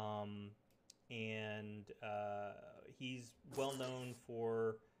 Um, and he's well known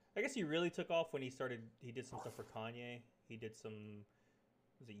for. I guess he really took off when he started. He did some stuff for Kanye. He did some.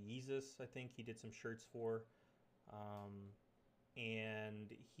 Was it Yeezus? I think he did some shirts for, um,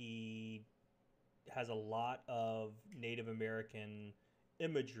 and he has a lot of Native American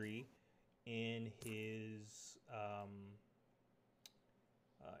imagery in his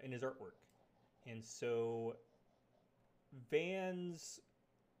artwork, and so Vans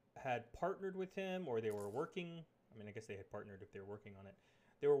had partnered with him, or they were working. I mean, I guess they had partnered if they were working on it.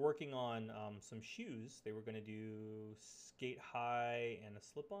 They were working on some shoes. They were going to do skate high and a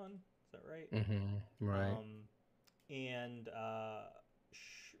slip on. Is that right? mhm. Right. Um, and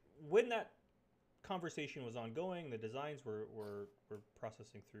when that conversation was ongoing, the designs were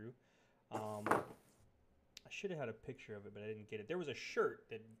processing through. I should have had a picture of it, but I didn't get it. There was a shirt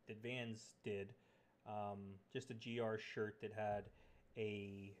that Vans did just a GR shirt that had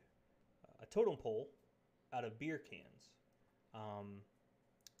a totem pole out of beer cans, um,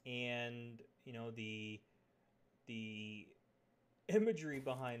 and the imagery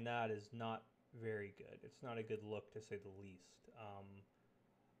behind that is not very good. It's not a good look to say the least.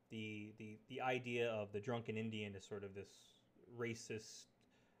 The idea of the drunken Indian is sort of this racist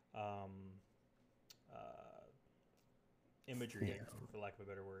um, uh, imagery, Yeah. for lack of a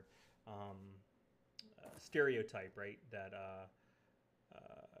better word, stereotype, right? That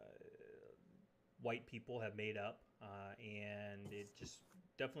white people have made up, and it just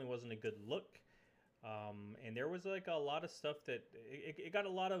definitely wasn't a good look. And there was like a lot of stuff that it got a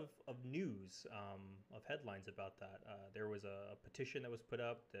lot of news, of headlines about that. There was a petition that was put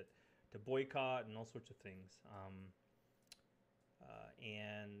up that to boycott and all sorts of things.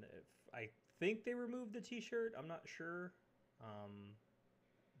 And I think they removed the T-shirt. I'm not sure,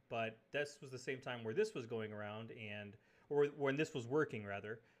 but this was the same time where this was going around, and or when this was working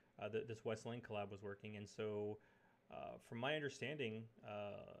rather. This Westlane collab was working, and so from my understanding,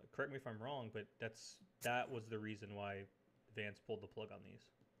 correct me if I'm wrong, but that was the reason why Vans pulled the plug on these.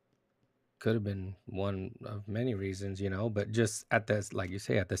 Could have been one of many reasons, but just at this, like you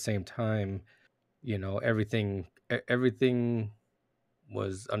say, at the same time, everything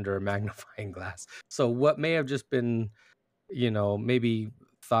was under a magnifying glass. So what may have just been, maybe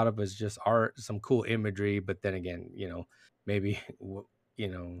thought of as just art, some cool imagery, but then again, maybe, you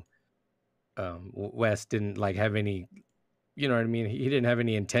know, West didn't like have any, you know what I mean? He didn't have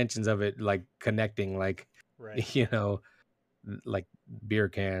any intentions of it like connecting, like, Right. you know, like beer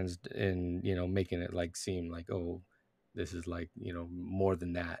cans and, making it like seem like, oh, this is like, more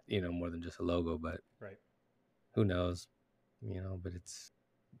than that, more than just a logo, but Right. who knows, but it's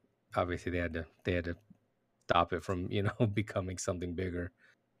obviously they had to stop it from, becoming something bigger,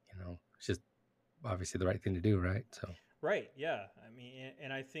 it's just obviously the right thing to do, right? So Right. Yeah. I mean,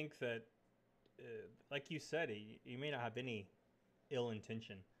 and I think that, like you said, you may not have any ill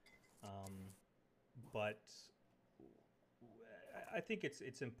intention, um, but I think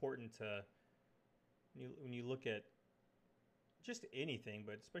it's important to when you look at just anything,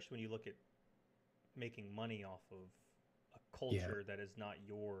 but especially when you look at making money off of a yeah. culture that is not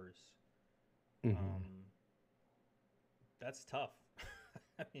yours. Mhm. That's tough.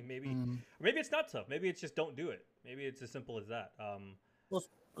 I mean, maybe Mm. maybe it's not tough. Maybe it's just don't do it. Maybe it's as simple as that. Well,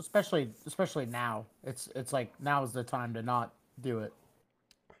 especially now, it's like now is the time to not do it.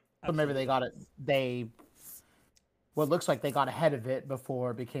 So maybe they Absolutely. got it. Well, it looks like they got ahead of it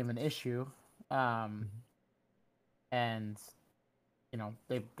before it became an issue, um, and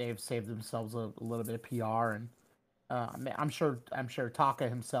they've saved themselves a little bit of PR, and I'm sure Taka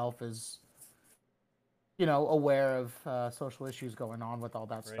himself is aware of social issues going on with all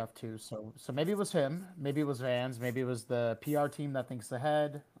that Right. stuff too. So maybe it was him, maybe it was Vans, maybe it was the PR team that thinks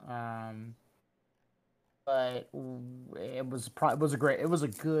ahead. But it was a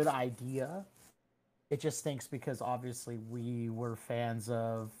good idea. It just stinks because obviously we were fans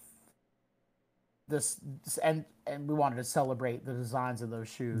of this, and we wanted to celebrate the designs of those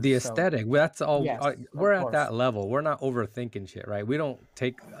shoes. The So aesthetic, that's all. yes, We're of at course, that level. We're not overthinking shit, right? We don't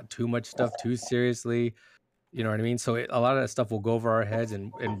take too much stuff too seriously. You know what I mean? So a lot of that stuff will go over our heads,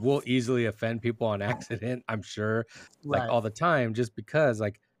 and we'll easily offend people on accident. I'm sure, like right. all the time, just because,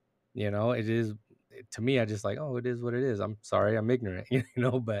 like, it is to me. I just like, oh, it is what it is. I'm sorry, I'm ignorant,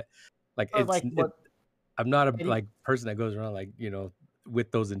 But like, Or like what I'm not a Eddie, like person that goes around like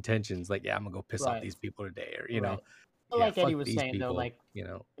with those intentions. Like, yeah, I'm gonna go piss off right, these people today, or right. But yeah, like Eddie fuck was these saying though, people. like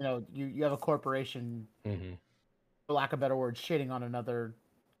you have a corporation, Hmm. for lack of a better word, shitting on another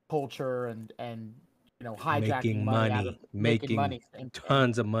culture and hijacking Making money out of money, making making money and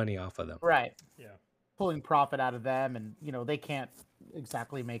tons of money off of them. right, Yeah. pulling profit out of them, and they can't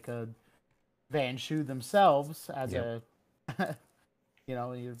exactly make a Van shoe themselves as Yep. a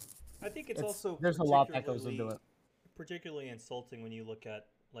you I think it's also there's a lot that goes into it. particularly insulting when you look at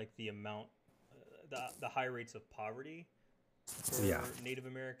like the amount, the high rates of poverty for Yeah. Native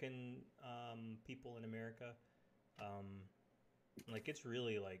American people in America. Like it's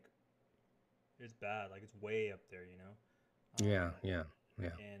really like it's bad. Like it's way up there, Yeah,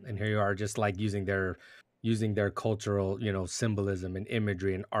 And and here you are, just like using their cultural, symbolism and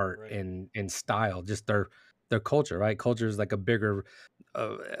imagery and art right. and style, just their culture, right? Culture is like a bigger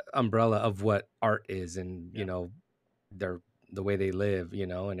uh, umbrella of what art is, and Yeah. their the way they live,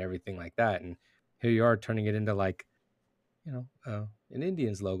 and everything like that. And here you are turning it into like, an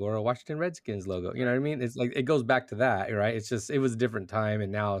Indians logo or a Washington Redskins logo. You know what I Right. mean? It's like it goes back to that, right? It's just it was a different time,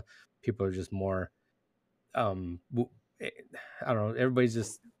 and now people are just more um w- eh, I don't know, everybody's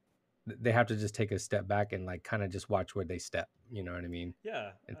just they have to just take a step back and like kind of just watch where they step. You know what I mean?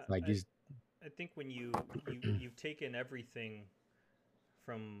 Yeah, It's like I these. I think when you've taken everything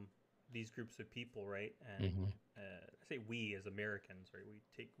from these groups of people, right? And Mhm. I say we as Americans,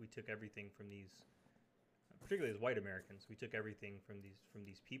 right? We took everything from these, particularly as white Americans, we took everything from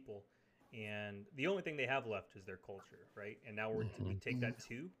these people, and the only thing they have left is their culture, right? And now we take Mhm. that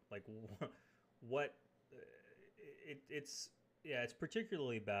too. Like, what? It's yeah, it's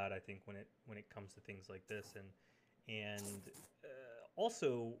particularly bad, I think, when it comes to things like this, and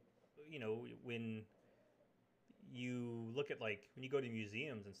also, when you look at like when you go to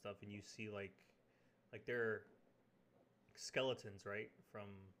museums and stuff and you see like there are skeletons, right, from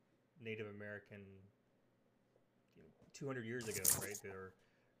Native American, 200 years ago, right, that are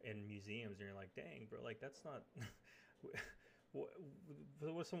in museums, and you're like, dang, bro, like that's not what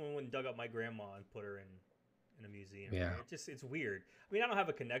if someone went and dug up my grandma and put her in a museum, Yeah. right? It's weird. I mean, I don't have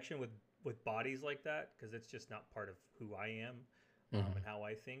a connection with bodies like that because it's just not part of who I am, and Mhm. how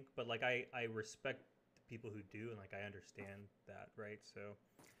I think. But like I respect the people who do, and like I understand that, right? So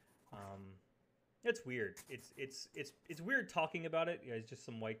um, it's weird. It's weird talking about it. Yeah, it's just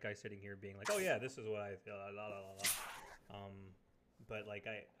some white guy sitting here being like, "Oh yeah, this is what I feel." La, la, la, la. But like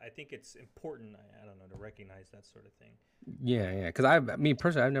I think it's important. I don't know, to recognize that sort of thing. Yeah, yeah. Because me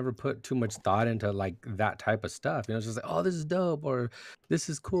personally, I've never put too much thought into like that type of stuff. You know, it's just like, oh, this is dope, or this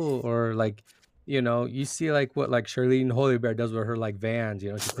is cool, or like, you see like what like Charlene Holy Bear does with her like Vans.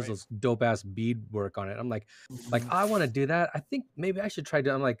 You know, she puts Right. those dope ass bead work on it. I'm like Mhm. I want to do that. I think maybe I should try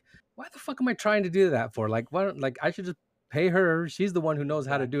to. I'm like, why the fuck am I trying to do that for? Like, why don't like I should just pay her. She's the one who knows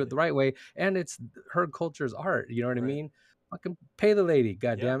how to do it Exactly. the right way, and it's her culture's art. You know what I Right. mean? Fucking pay the lady,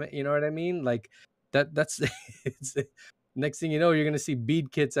 god Yeah. damn it. You know what I mean? Like that's it's next thing you know, you're gonna see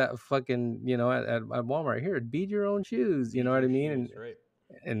bead kits at fucking, at Walmart. Here, bead your own shoes. You Bead know what your I mean? And shoes. Right.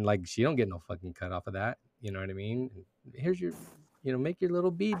 and like she don't get no fucking cut off of that. You know what I mean? And here's your, make your little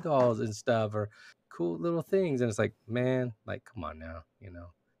bead dolls and stuff or cool little things. And it's like, man, like come on now,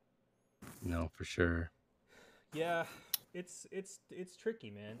 no, for sure. Yeah. It's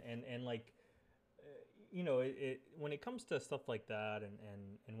tricky, man. And like when it comes to stuff like that,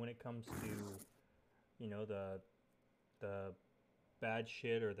 and when it comes to the bad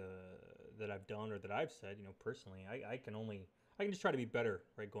shit or the that I've done or that I've said, personally, I can just try to be better,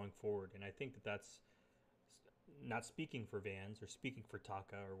 right, going forward. And I think that's not speaking for Vans or speaking for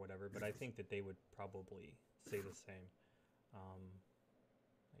Taka or whatever, but I think that they would probably say the same. Um,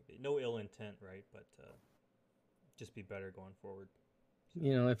 like, no ill intent, right? But just be better going forward.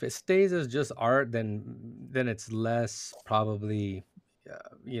 So If it stays as just art, then it's less probably,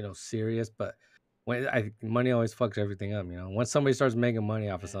 serious. But when money always fucks everything up. Once somebody starts making money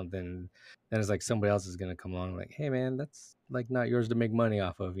off of man, something, then it's like somebody else is gonna come along like, hey man, that's like not yours to make money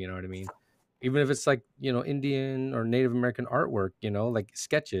off of. You know what I mean? Even if it's like Indian or Native American artwork, like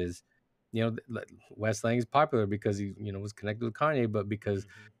sketches. Like Wes Lang is popular because he was connected with Kanye, but because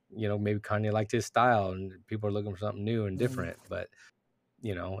maybe Kanye liked his style and people are looking for something new and Mhm. different. But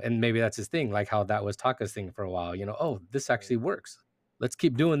and maybe that's his thing, like how that was Taka's thing for a while. Oh, this right, actually works. Let's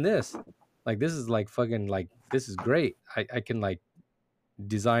keep doing this. Like this is like fucking like this is great. I can like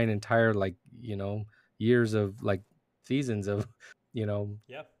design entire like years of like seasons of you know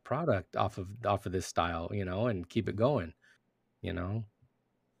yeah, product off of this style, and keep it going, you know.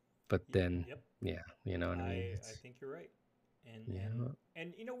 But then yep. yeah, you know what I mean. I It's think you're right. And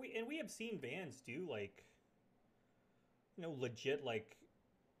and yeah, and we have seen bands do like legit like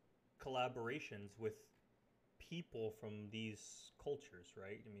collaborations with people from these cultures,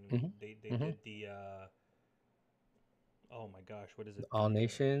 right? I mean, hmm they hmm did the oh my gosh, what is it? all The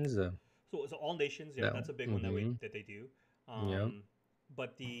nations. so All Nations, yeah, No. that's a big one Mm-hmm. that they do. Yep.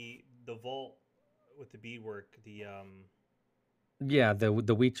 But the vault with the beadwork, Yeah.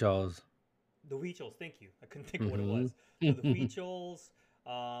 The Weechaws. the Weechels, thank you. I couldn't think of what it Mm-hmm. was. So the Weechels,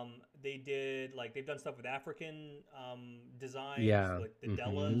 they did like they've done stuff with African designs, Yeah. like the Mm-hmm.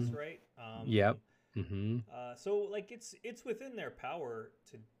 Dellas, right? Yep. Mm-hmm. So like it's within their power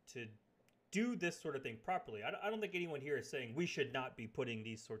to do this sort of thing properly. I don't think anyone here is saying we should not be putting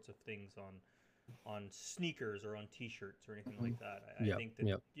these sorts of things on sneakers or on T-shirts or anything like that. I Yep. think that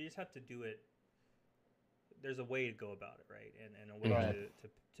Yep. you just have to do it. There's a way to go about it, right? And a way Mm-hmm. Right.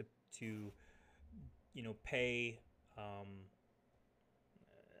 to pay. I'm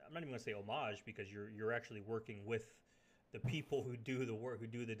not even gonna say homage because you're actually working with the people who do the work, who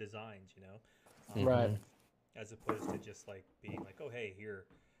do the designs, Right. Mm-hmm. as opposed to just like being like, oh hey, here,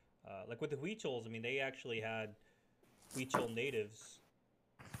 like with the Weechels. I mean, they actually had Weechel natives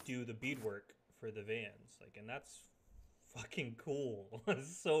do the beadwork for the Vans, like, and that's fucking cool.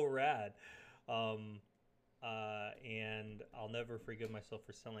 It's so rad. Um, and I'll never forgive myself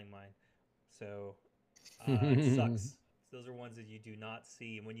for selling mine. So it sucks. Those are ones that you do not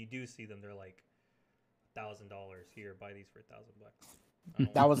see, and when you do see them, they're like $1,000 here. Buy these for $1,000. I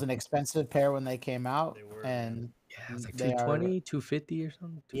don't That want was them. an expensive pair when they came out, They were, man. and Yeah, it's like they are. 220, 250 or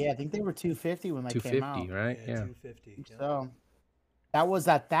something. Yeah, I think they were 250 when they came 250, out. right? Yeah, Yeah. 250. Yeah. So that was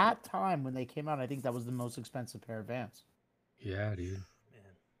at that time when they came out. I think that was the most expensive pair of Vans. Yeah, dude.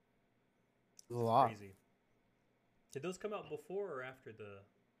 Man, It was a lot. crazy. Did those come out before or after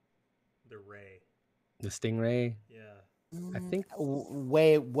the Ray? The Stingray. Yeah, I think.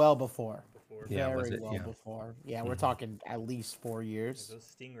 Way well before. before. Yeah, was Very it? well Yeah. before. Yeah, we're Mhm. talking at least 4 Yeah, years. those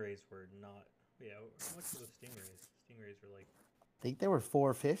Stingrays were not. Yeah, how much were those Stingrays? Stingrays were like, I think they were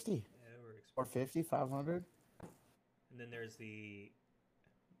 450, yeah, they were expensive. 450, 500. And then there's the.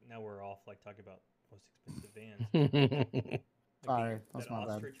 Now we're off like talking about most expensive Vans. Like Sorry, the, that's that my bad.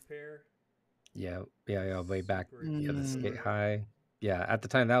 ostrich pair. yeah, way back. Super Yeah, the expensive. Skate High. Yeah, at the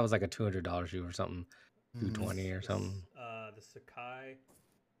time that was like a $200 shoe or something, Mm. 220 or something. The Sakai.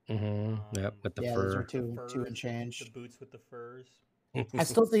 Yep, with the Yeah, those are fur. two furs, and the change. boots with the furs. I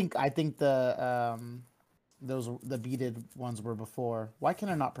think the beaded ones were before. Why can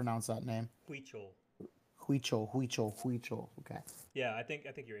I not pronounce that name? Huichol. Huichol. Okay. Yeah, I think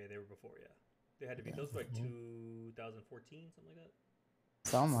you're right. They were before. Yeah, they had to be. Yeah. Those were like Mhm. 2014, something like that.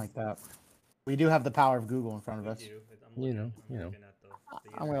 Something like that. We do have the power of Google in front of We us. do. You I'm know. looking at the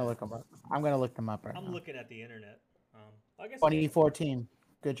I'm gonna look them up. I'm gonna look them up right I'm now. looking at the internet. I guess it'd 2014.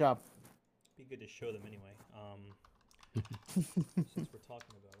 Good job. be good to show them anyway. Since we're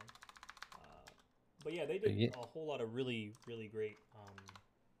talking about them. But yeah, they did Yeah. a whole lot of really, really great.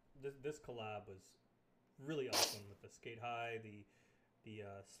 This collab was really awesome with the Skate High, the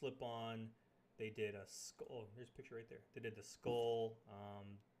slip on. They did a skull. Oh, here's a picture right there. They did the skull.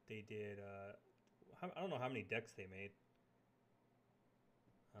 They did. I don't know how many decks they made.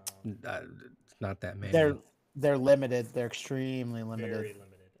 It's not that many. They're limited. They're extremely limited. Very limited.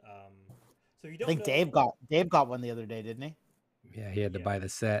 So if you I don't think know, Dave got one the other day, didn't he? Yeah, he had to Yeah. buy the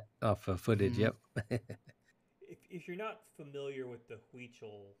set off of footage. Mhm. Yep. if you're not familiar with the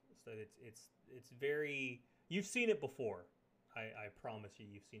Huichol, so it's very. You've seen it before. I promise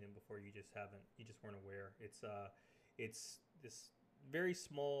you've seen it before. You just haven't. You just weren't aware. It's this very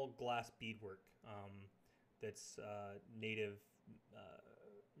small glass beadwork. That's native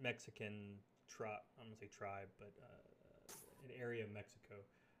Mexican tribe. I'm gonna say tribe, but an area of Mexico.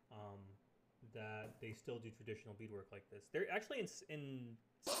 That they still do traditional beadwork like this. They're actually in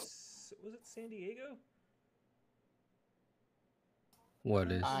was it San Diego? What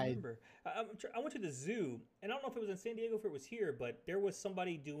I is? don't I- remember. I went to the zoo, and I don't know if it was in San Diego, if it was here, but there was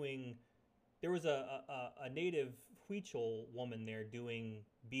somebody doing. There was a native Huichol woman there doing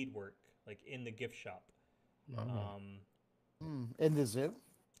beadwork, like in the gift shop. Oh. In the zoo.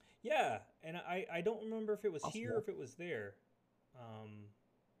 Yeah, and I don't remember if it was here or Possible. if it was there.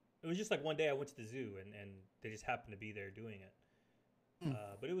 It was just like one day I went to the zoo and they just happened to be there doing it.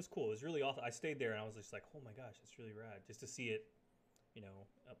 But it was cool. It was really awesome. I stayed there and I was just like, oh my gosh, that's really rad. Just to see it,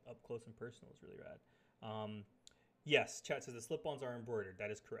 up close and personal is really rad. Yes, chat says the slip-ons are embroidered.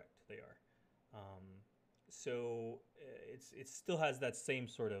 That is correct. They are. So it still has that same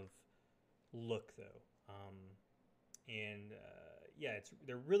sort of look though. Yeah,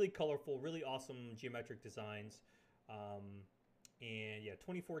 they're really colorful, really awesome geometric designs. And yeah,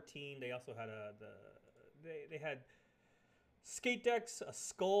 2014 they also had they had skate decks, a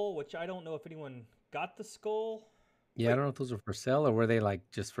skull, which I don't know if anyone got the skull. Yeah, I don't know if those were for sale or were they like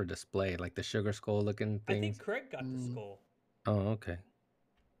just for display, like the sugar skull looking I things. think Craig got the skull. Oh, okay.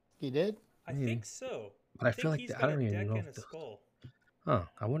 He did. I Maybe. think so. But I think feel like he's I got don't a even deck know and a if those. skull. Huh.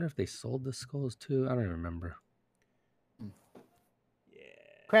 I wonder if they sold the skulls too. I don't even remember. Yeah.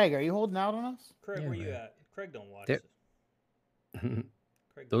 Craig, are you holding out on us? Craig, Yeah, where you man. at? Craig don't watch. They're-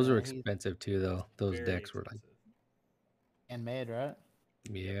 Craig Those don't are watch. he's expensive too, though. Those Very decks were like, expensive. Handmade, right?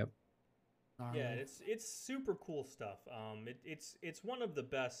 yep. Yeah, it's super cool stuff. It's one of the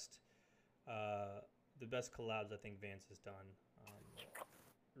best collabs I think Vans has done.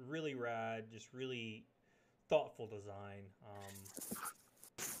 Really rad, just really thoughtful design.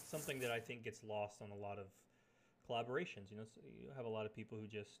 Something that I think gets lost on a lot of collaborations. So you have a lot of people who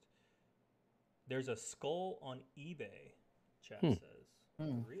just. There's a skull on eBay. Chat says,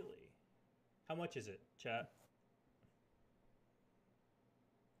 really? How much is it, chat?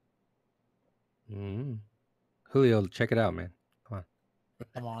 Julio, check it out, man. Come on.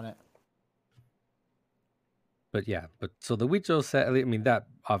 I'm on it. But yeah, so the Huichol set, I mean, that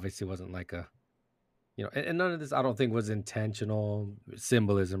obviously wasn't like a, and none of this I don't think was intentional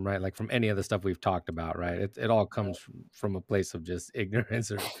symbolism, right? Like from any of the stuff we've talked about, right? It all comes from a place of just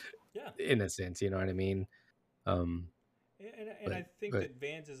ignorance or Yeah. innocence. You know what I mean? Um, And but I think but that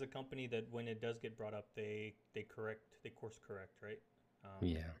Vans is a company that when it does get brought up, they course correct, right?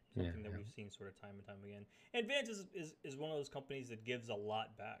 yeah, yeah, Something that we've seen sort of time and time again. And Vans is one of those companies that gives a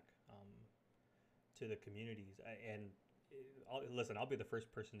lot back to the communities. And listen, I'll be the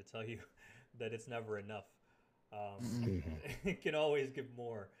first person to tell you that it's never enough. Mm-mm. Mhm. It can always give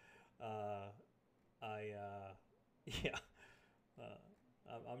more. I yeah.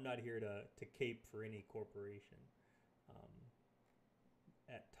 I'm not here to cape for any corporation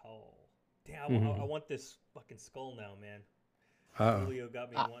at all. Damn, I want this fucking skull now, man. Uh-oh. Julio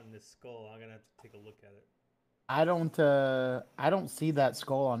got me I, wanting this skull. I'm gonna have to take a look at it. I don't see that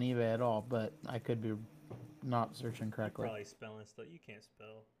skull on eBay at all, but I could be not searching You're correctly. probably spelling stuff. You can't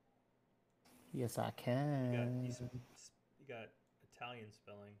spell. Yes, I You got can. you got Italian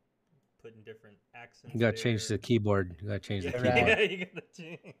spelling, putting different accents You gotta there. change the keyboard. You gotta change the Yeah, Right. keyboard. yeah, you gotta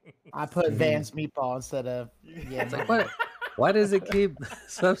change. I put Mhm. Vance Meatball instead of yeah. It's my like bad. what? Why does it keep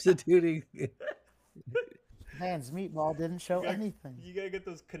substituting? Vance Meatball didn't show You got- anything. You gotta get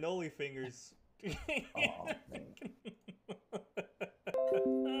those cannoli fingers.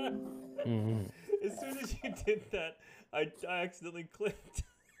 Oh, man. Mhm. As soon as you did that, I accidentally clicked.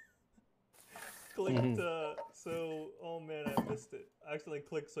 Clicked. So, oh man, I missed it. I accidentally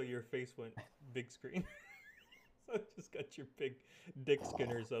clicked, so your face went big screen. So I just got your big dick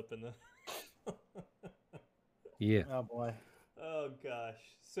skinners up in the. Yeah. Oh boy. Oh gosh.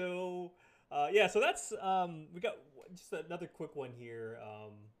 So, yeah. So that's we got just another quick one here,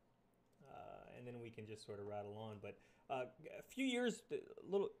 and then we can just sort of rattle on. But a few years,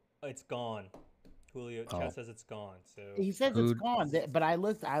 it's gone. Julio Oh. chat says it's gone. So He says Who- it's gone, but I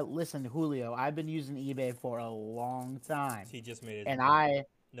looked. I listened, Julio. I've been using eBay for a long time, he just made his and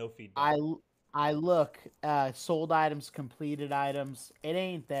no feedback. I look sold items, completed items. It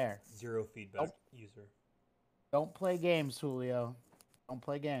ain't there. Zero feedback user. Don't play games, Julio. Don't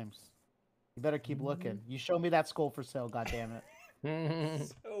play games. You better keep looking. You show me that skull for sale, goddammit.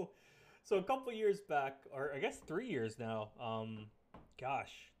 So a couple years back, or I guess 3 years now.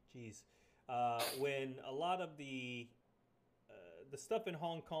 Geez, when a lot of the stuff in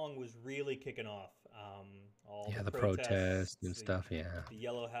Hong Kong was really kicking off. All Yeah, the the protests and the- stuff. Yeah. the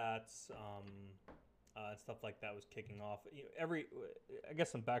yellow hats, and stuff like that was kicking off. I guess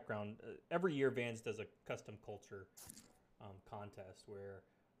some background. Every year, Vans does a custom culture contest where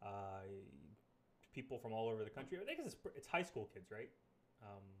people from all over the country. I think it's high school kids, right?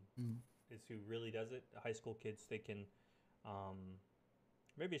 Is who really does it. High school kids, they can.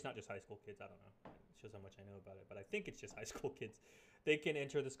 Maybe it's not just high school kids. I don't know. It shows how much I know about it, but I think it's just high school kids. They can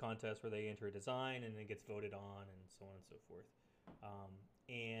enter this contest where they enter a design and it gets voted on and so on and so forth.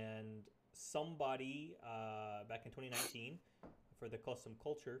 And somebody back in 2019 for the custom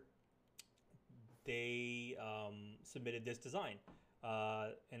culture, they submitted this design.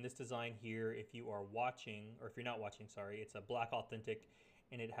 And this design here, if you are watching, or if you're not watching, sorry, it's a black authentic,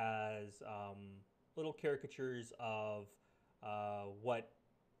 and it has little caricatures of what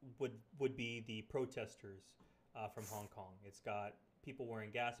would be the protesters from Hong Kong. It's got people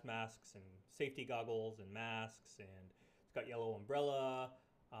wearing gas masks and safety goggles and masks, and it's got yellow umbrella,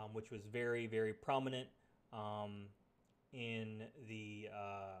 which was very, very prominent in the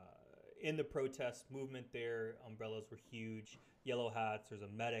protest movement. There, umbrellas were huge. Yellow hats. There's a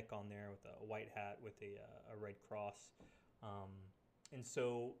medic on there with a white hat with a red cross, and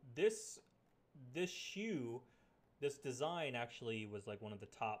so this shoe, this design actually was like one of the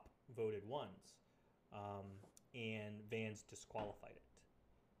top voted ones, and Vans disqualified it.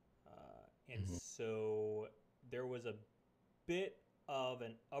 And so there was a bit of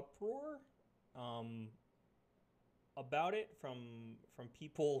an uproar about it from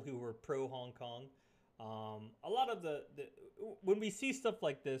people who were pro Hong Kong. A lot of the when we see stuff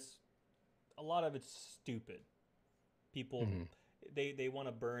like this, a lot of it's stupid. People they want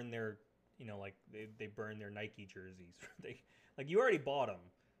to burn their like they burn their Nike jerseys. They like you already bought them,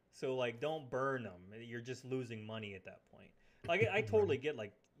 so like don't burn them. You're just losing money at that point. Like I totally get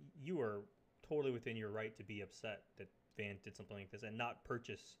like you are totally within your right to be upset that Vans did something like this and not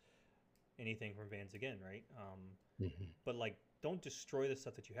purchase anything from Vans again, right? But like don't destroy the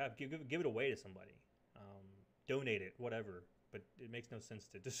stuff that you have. Give it away to somebody. Donate it, whatever. But it makes no sense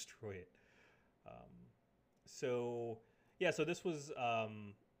to destroy it. So yeah, so this was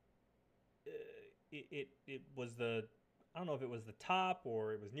it was the I don't know if it was the top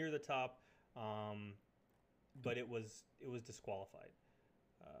or it was near the top, but it was disqualified.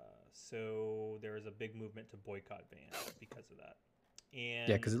 So there was a big movement to boycott Vans because of that. And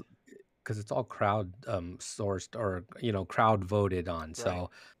Yeah, because it's all crowd sourced or crowd voted on. right. So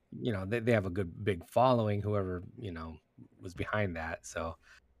they have a good big following. Whoever was behind that. So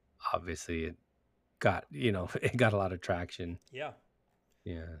obviously it got it got a lot of traction. Yeah.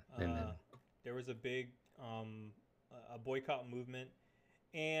 Yeah, and then There was a big a boycott movement,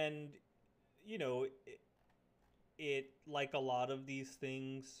 and you know it like a lot of these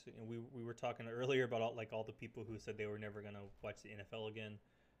things. And we were talking earlier about all the people who said they were never gonna watch the NFL again.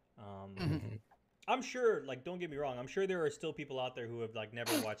 mhm. I'm sure, like, don't get me wrong, I'm sure there are still people out there who have like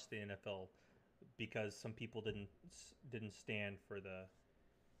never watched the NFL because some people didn't stand for the.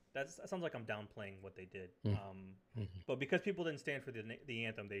 That sounds like I'm downplaying what they did. Mhm. Mhm. But because people didn't stand for the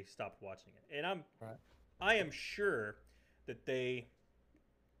anthem, they stopped watching it. And Right. I am sure that they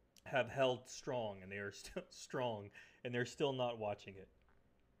have held strong, and they are still strong, and they're still not watching it.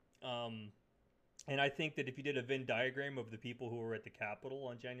 And I think that if you did a Venn diagram of the people who were at the Capitol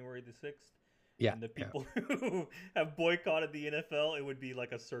on January the 6th Yeah, and the yeah, people who have boycotted the NFL, it would be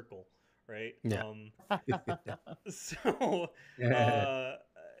like a circle, right? yeah. So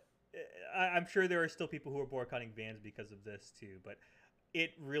I'm sure there are still people who are boycotting Vans because of this too, but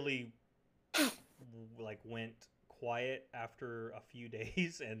it really like went quiet after a few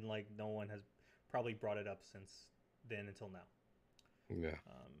days, and like no one has probably brought it up since then until now. Yeah.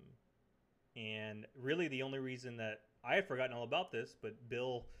 And really the only reason that I had forgotten all about this, but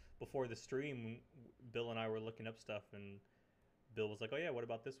Bill, before the stream, Bill and I were looking up stuff, and Bill was like, "Oh yeah, what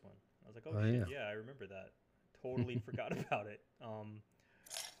about this one?" I was like, "Oh, Oh, shit, yeah. yeah, I remember that. Totally forgot about it." It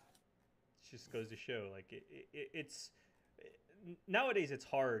just goes to show, like it's nowadays it's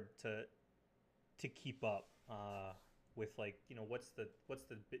hard to keep up with, like, what's the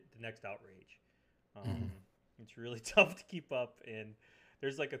next outrage. Mhm. It's really tough to keep up, and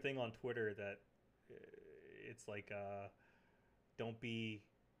there's like a thing on Twitter that it's like don't be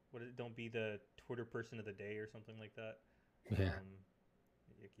don't be the Twitter person of the day or something like that. Yeah.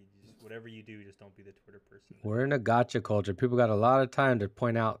 Whatever you do, just don't be the Twitter person. We're in a gotcha culture. People got a lot of time to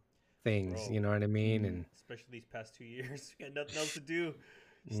point out things, Bro. you know what I mean? And Especially these past 2 years, we got nothing else to do.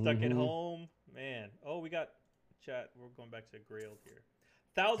 Stuck at Mhm. home, man. Oh, we got chat. We're going back to Grailed here.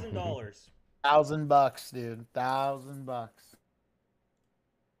 $1,000. $1,000, dude. $1,000.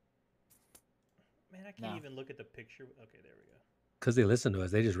 Man, I can't No. even look at the picture. Okay, there we go. Because they listen to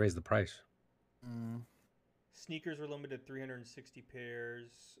us, they just raise the price. Mm. Sneakers were limited 360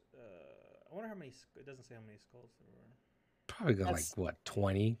 pairs. I wonder how many. It doesn't say how many skulls there were. Probably got like That's- what,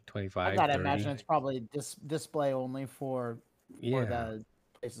 20, I 25, gotta 30. imagine it's probably display only for Yeah. the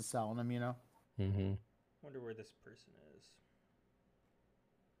places selling them, Mm-hmm. Wonder where this person is.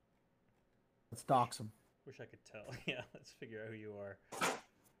 Let's dox them. Wish I could tell. Yeah, let's figure out who you are.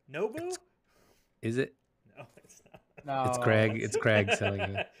 Nobu? Is it? No, it's not. No, It's Craig. It's Craig selling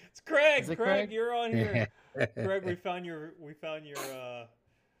it. It's Craig. Is it Craig, Craig? you're on here. Greg, we found your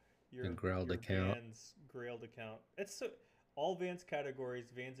Your Grailed account. Vans Grailed account. It's all Vans categories: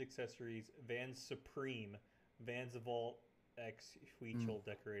 Vans accessories, Vans Supreme, Vans Vault X Huichol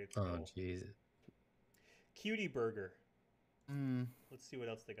decorated skull. Oh, Jesus. Cutie Burger. Mm. Let's see what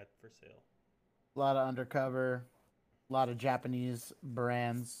else they got for sale. A lot of undercover, a lot of Japanese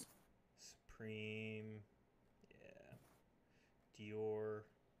brands. Supreme, yeah. Dior,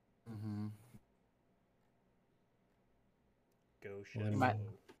 Mm-hmm. Gosha. You might-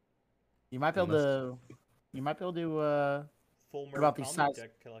 You might be able to. You might be able to. Full about the Murakami size-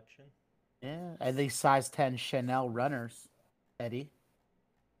 deck collection. Yeah, and these size 10 Chanel runners, Eddie.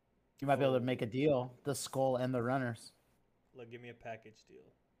 You might be able to make a deal. The skull and the runners. Look, give me a package deal.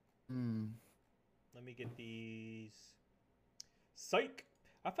 Hmm. Let me get these. Psych.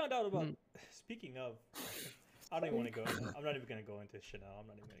 I found out about. Speaking of, I don't even want to go. I'm not even going to go into Chanel. I'm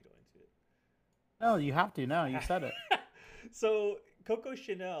not even going to go into it. No, you have to. No, you said it. So Coco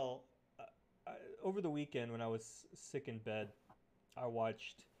Chanel, over the weekend when I was sick in bed, I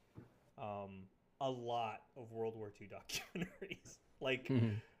watched a lot of World War II documentaries.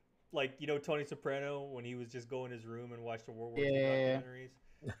 Mhm. Like Tony Soprano when he was just go in his room and watch the World War II Yeah. documentaries.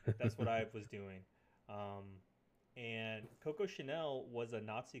 That's what I was doing. And Coco Chanel was a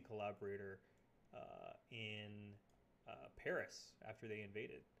Nazi collaborator in Paris after they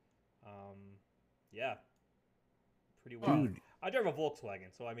invaded. Yeah, pretty wild. Dude. I drive a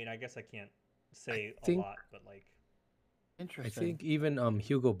Volkswagen, so I mean, I guess I can't say think- a lot, but like, I Interesting. think even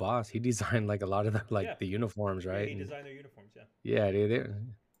Hugo Boss, he designed like a lot of the Yeah. the uniforms, yeah, right? he And- designed their uniforms. Yeah, yeah,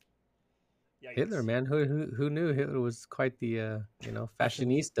 yeah. Hitler, man. Who knew Hitler was quite the fashionista,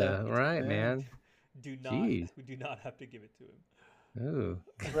 Fashionista, right, yeah. man? Do not, Jeez. we do not have to give it to him. Ooh.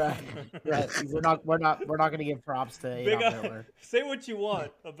 Right, right. We're not gonna give props to Big Adolf Hitler. say what you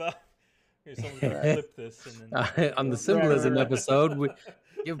want about. Here, someone's gonna Right. clip this and then On the Right, symbolism right. episode, we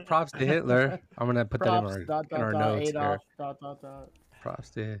give props to Hitler. I'm gonna put that Props. Dot in dot our dot. notes here. Adolf. Dot dot dot. Props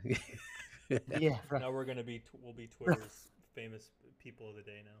to. Yeah. Right. now we're gonna be we'll be Twitter's famous people of the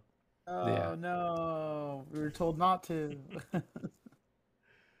day now. Oh Yeah. no, we were told not to.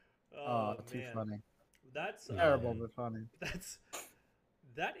 Oh, Too man, funny. that's Terrible, but funny.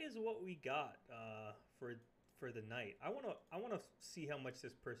 that is what we got for the night. I wanna see how much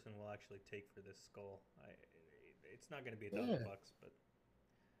this person will actually take for this skull. It's not gonna be $1,000, Yeah. but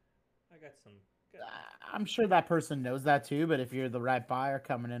I got some. I'm sure that person knows that too, but if you're the right buyer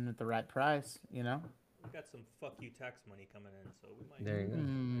coming in at the right price, We got some fuck you tax money coming in, so we might, There you go. pick up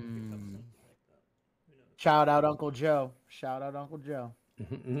Mm. something like that. Who knows? Shout out Uncle Joe. Shout out Uncle Joe.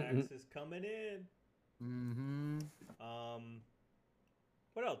 Taxes coming in. Mm-hmm.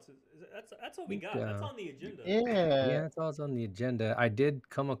 What else? That's all we got. Yeah. That's on the agenda. Yeah. Yeah, that's all on the agenda. I did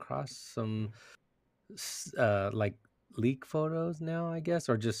come across some like leak photos now, I guess,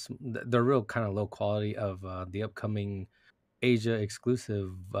 or just they're real kind of low quality of the upcoming Asia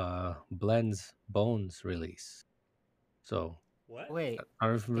exclusive Blends Bones release. So What? Wait, I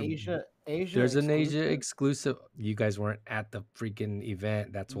don't know if Asia. there's an Asia exclusive? exclusive. You guys weren't at the freaking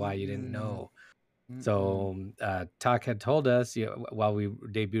event. That's why you didn't Mm. know. Mm-mm. So Talk had told us while we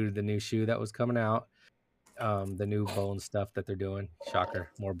debuted the new shoe that was coming out, the new bone stuff that they're doing. Shocker,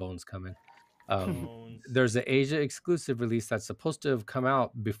 more bones coming. Bones. There's an Asia exclusive release that's supposed to have come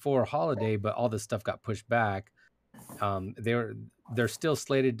out before holiday, but all this stuff got pushed back. They're still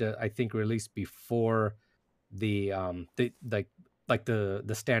slated to, I think, release before the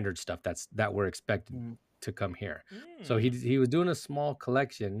standard stuff that we're expected Mm. to come here. Mm. So he was doing a small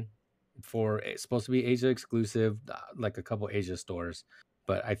collection for it's supposed to be Asia exclusive, like a couple Asia stores.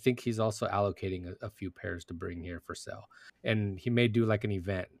 But I think he's also allocating a few pairs to bring here for sale, and he may do like an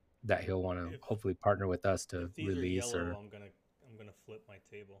event that he'll want to If- hopefully partner with us to If these release. are yellow, Or I'm gonna flip my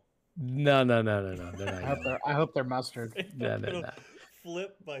table. no, they're not I hope yellow. they're. I hope they're mustard. I'm No. gonna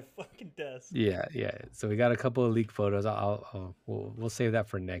flip my fucking desk. Yeah. So we got a couple of leak photos. We'll save that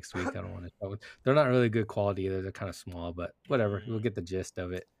for next week. I don't want to. They're not really good quality either. They're kind of small, but whatever. We'll get the gist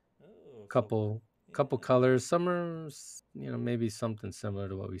of it. Oh, Couple yeah. colors. Some are, maybe something similar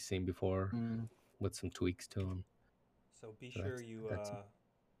to what we've seen before Mm. with some tweaks to them. So be So sure that's- you that's it.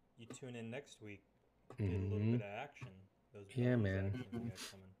 you tune in next week. Get a little Mhm. bit of action. Those Yeah, bonus man. action we got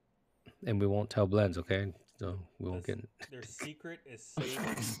coming. And we won't tell Blends, okay? So we won't That's- get. Their secret is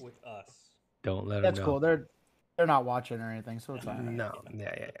safe with us. Don't let them That's know. cool. They're not watching or anything, so it's alright. No,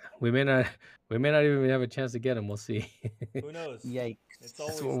 yeah. We may not even have a chance to get them. We'll see. Who knows? Yikes. It's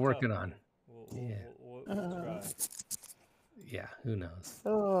always That's what we're working tough, on. man. Yeah. We'll try. Yeah, who knows?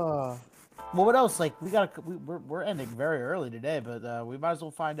 Oh. Well, what else? Like we're ending very early today, but we might as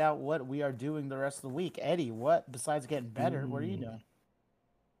well find out what we are doing the rest of the week. Eddie, what besides getting better? What are you doing?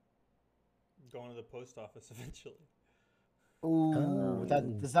 Going to the post office eventually. Ooh, Oh.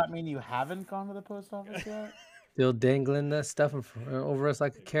 does that mean you haven't gone to the post office yet? Still dangling that stuff over us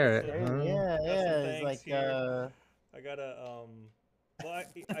like a carrot. Yeah, huh? Yeah, some it's thanks like here. I gotta well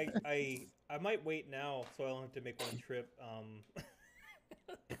I might wait now so I don't have to make one trip.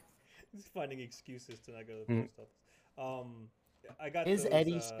 Just finding excuses to not go to the Mm. post office. I got is those,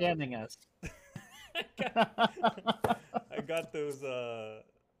 Eddie scamming us? I got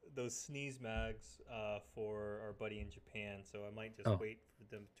those sneeze mags for our buddy in Japan, so I might just Oh. wait for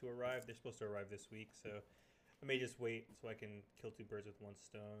them to arrive. They're supposed to arrive this week, so I may just wait so I can kill two birds with one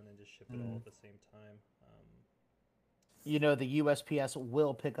stone and just ship it all at the same time. You know the USPS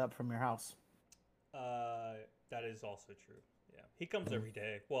will pick up from your house. That is also true. Yeah, he comes every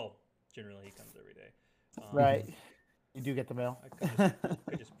day. Well, generally he comes every day. Right. You do get the mail. I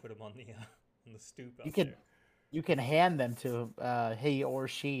could just put him on the stoop out You could- there. You can hand them to he or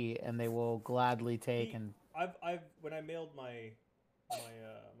she, and they will gladly take. He- And I've when I mailed my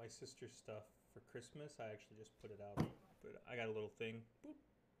sister's stuff for Christmas, I actually just put it out. But I got a little thing, boop,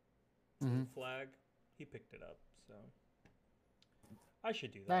 little flag. He picked it up, so I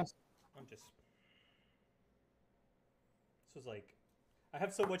should do that. nice. I'm just. This was like, I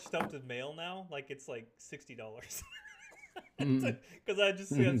have so much stuff to mail now. Like it's like $60. Mm. Because I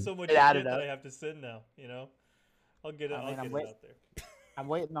just have so much It shit added that up. I have to send now. I'll get it. I mean, I'll I'm get it out there. I'm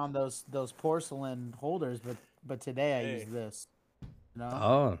waiting on those porcelain holders, but today I Hey. use this. You know.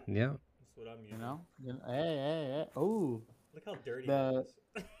 Oh, yeah. That's what I'm using. Hey. Oh, Look how dirty The-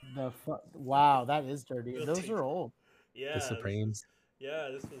 that is. wow, that is dirty. Real Those tasty. are old. Yeah. The this Supremes. is- Yeah,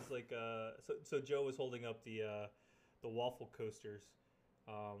 this was like so Joe was holding up the the waffle coasters.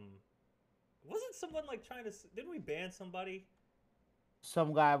 Wasn't someone like trying to? Didn't we ban somebody?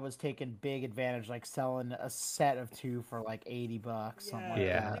 Some guy was taking big advantage, like selling a set of 2 for like $80, something like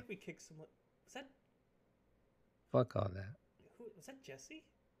Yeah. I that. think we kicked someone. Was that Fuck all that. who? Was that Jesse?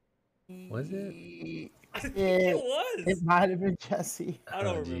 Was it? I think It, it was. it might have been Jesse. I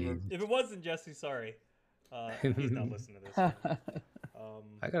don't Oh, remember. jeez. If it wasn't Jesse, sorry. He's not listening to this.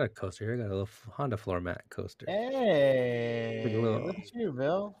 I got a coaster here. I got a little Honda floor mat coaster. Hey, little- look at you,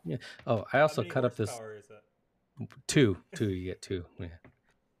 Bill. Oh, I How also many cut up this horsepower is that? two. You get 2. Yeah.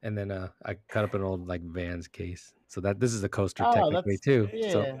 And then I cut up an old like Vans case. So this is a coaster Oh, technically that's- too.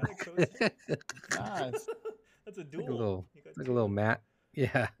 Hey, So yeah. you got a coaster? Nice. That's a like duel. a little You got like two. a little mat. Yeah.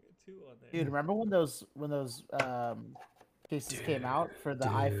 You got 2 on there. Dude, remember when those cases came out for the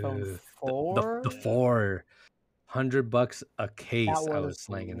Dude, iPhone the 4? the $400 a case. That I was was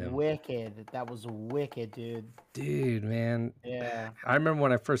slanging them. wicked. That was wicked, dude. Dude, man. Yeah. I remember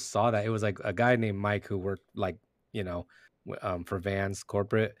when I first saw that, it was like a guy named Mike who worked like, for Vans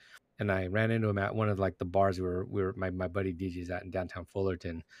corporate. And I ran into him at one of like the bars my buddy DJ's at in downtown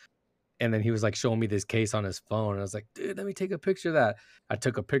Fullerton. And then he was like showing me this case on his phone. And I was like, dude, let me take a picture of that. I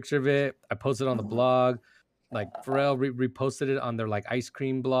took a picture of it. I posted it on the blog. Like Pharrell reposted it on their like ice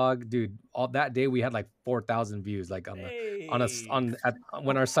cream blog. Dude, all that day we had like 4,000 views like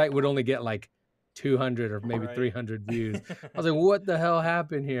when our site would only get like 200 or maybe Right. 300 views. I was like, what the hell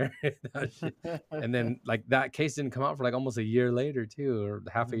happened here? That shit. And then like that case didn't come out for like almost a year later too, or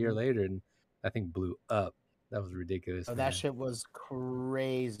half a year Mhm. later, and that thing blew up. That was ridiculous. Oh, man. that shit was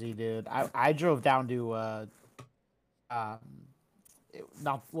crazy, dude. I drove down to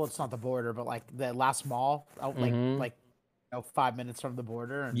it's not the border, but like the last mall, out Mhm. like 5 minutes from the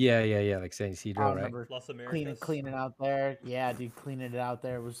border. And Yeah, like San I Isidro, right? remember Las Americas. cleaning out there. Yeah, dude, cleaning it out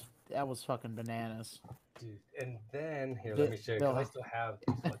there was fucking bananas. Dude, and then here, Bill- let me show you. 'Cause I still have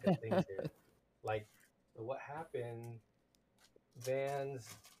these fucking things here. Like, so what happened?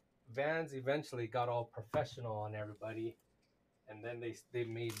 Vans eventually got all professional on everybody, and then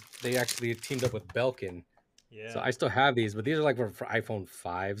they actually teamed up with Belkin. Yeah. So I still have these, but these are like for iPhone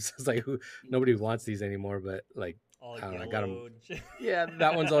 5s. It's like nobody wants these anymore. But like, all I don't know, I yellow. got 'em- and shit. yeah,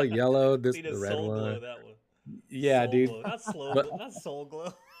 that one's all yellow. This Need a the red soul glow, one. that one. Yeah, Soul dude. Glow. Not slow, But- not soul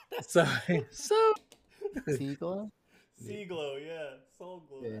glow. So Seagull? Sea glow, yeah. Soul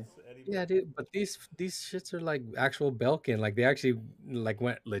glow. Yeah. That's Eddie yeah, Murphy. dude. But these shits are like actual Belkin. Like they actually like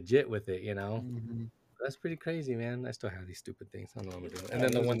went legit with it. Mhm. That's pretty crazy, man. I still have these stupid things. I don't know what I'm doing. Yeah, And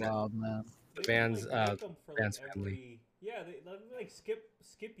then That the is one that wild, man. the They Vans, make 'em for, Vans like, family. every, yeah, they like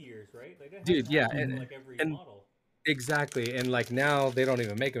skip years, right? Like, they have Dude, to yeah, have them for, and- like every and- model. Exactly, and like now they don't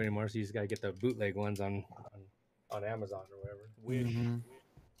even make them anymore, so you just gotta get the bootleg ones on Amazon or whatever. Wish. Mhm.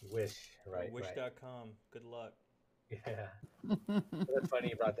 Wish, right? Wish.com. Good luck. Yeah, that's funny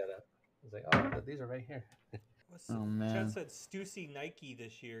you brought that up. I was like, oh, these are right here. What's Oh, Chad man. said Stussy Nike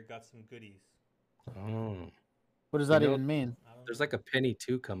this year got some goodies. Oh, What does that You know, even mean? I don't there's know. like a Penny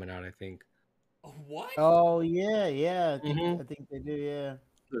 2 coming out, I think. Oh, what? Oh yeah. I Mhm. think they do. Yeah.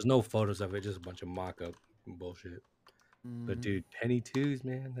 There's no photos of it, just a bunch of mock-up bullshit. But Mhm. dude, Penny 2s,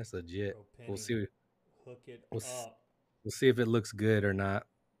 man, that's legit. Bro, We'll Penny, see. Hook it We'll s- up. We'll see if it looks good or not.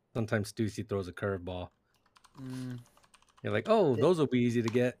 Sometimes Stussy throws a curveball. Mm. You're like, oh, those will be easy to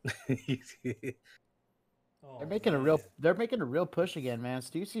get. Oh, They're making a real man. they're making a real push again, man.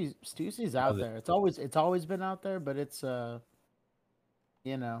 Stussy's out they- there. It's always been out there, but it's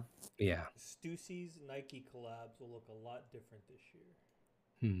you know. Yeah. Stussy's Nike collabs will look a lot different this year.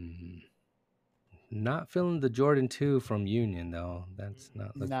 Not feeling the Jordan 2 from Union though. That's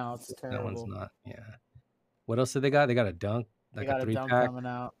not. No, it's That one's terrible. not. Yeah. What else did they got? They got a dunk, They like got a a 3 dunk pack. coming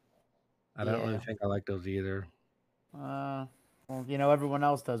out. I don't really Yeah. think I like those either. Well, everyone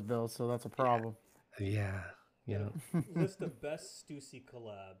else does, Bill, so that's a problem. Yeah. You know. List of best Stussy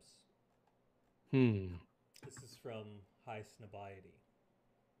collabs. This is from High Snobiety.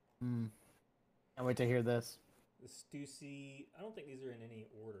 Mm. Can't wait to hear this. The Stussy, I don't think these are in any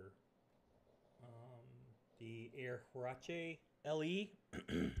order. The Air Huarache LE,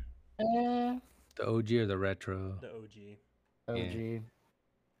 Eh, The OG or the retro? the OG. OG.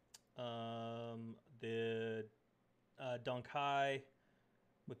 The Dunk High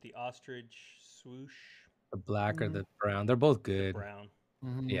with the ostrich swoosh, The black or Mhm. the brown? They're both the good. brown.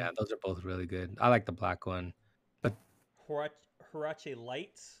 Mhm. Yeah, those are both really good. I like the black one. Huarache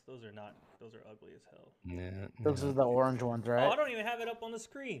Lights, those are ugly as hell. Yeah. Those yeah. are the orange ones, Oh, I right? don't even have it up on the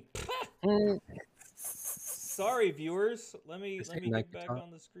screen. Mm. Sorry, viewers. Let me Just let hit me Nike get back Talk.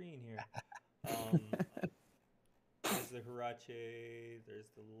 on the screen here. There's the Huarache. There's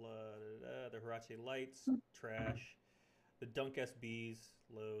the Huarache Lights. Trash. The Dunk SBs,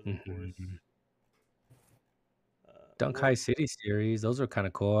 lows, of course. Mhm. Dunk World, High City series, those are kind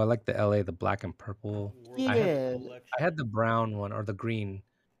of cool. I like the LA, the black and purple. World I had Yeah. Collection. I had the brown one or the green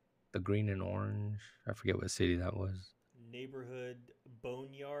and orange. I forget what city that was. Neighborhood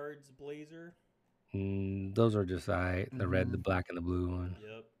Boneyards Blazer. Those are just the red, the Mhm. black, and the blue one.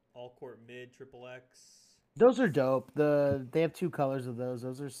 Yep. All Court Mid Triple X. Those are dope. They have two colors of those.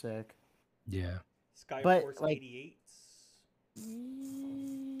 Those are sick. Yeah. But Skyforce like 88s.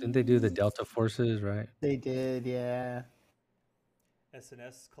 Didn't they do the Delta Forces, right? they did, yeah.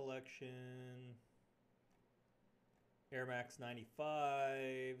 SNS Collection. Air Max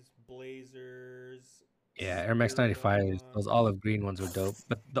 95s. Blazers. Yeah, Air Max 95s, those Spiridons. olive green ones are dope.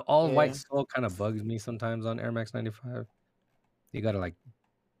 But the all Yeah. white sole kind of bugs me sometimes on Air Max 95. You gotta like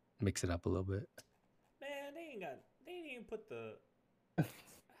mix it up a little bit. Man, they ain't even put the.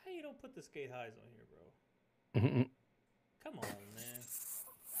 How you don't put the skate highs on here, bro? Mhm. Come on, man.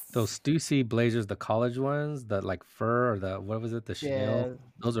 Those Stussy Blazers, the college ones, the like fur or the what was it, the Chanel? Yeah.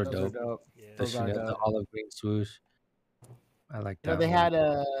 Those are Those dope. are dope. Yeah. The Those are Chanel, the dope. olive green swoosh. I like You know, that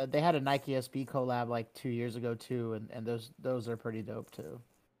one. they had a Nike SB collab like 2 years ago too, and those are pretty dope too.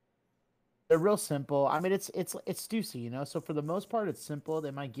 They're real simple. I mean, it's Stussy, you know. So for the most part, it's simple.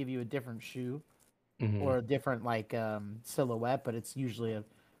 They might give you a different shoe Mhm. or a different like silhouette, but it's usually a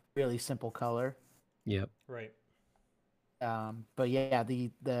really simple color. Yep. Right. But yeah, the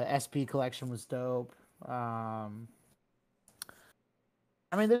SP collection was dope. I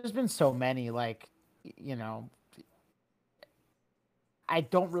mean, there's been so many like, you know, I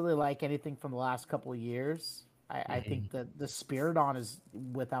don't really like anything from the last couple of years. I Mhm. think that the Spiridon is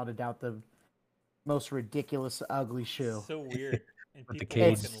without a doubt the most ridiculous, ugly shoe. So weird, and With the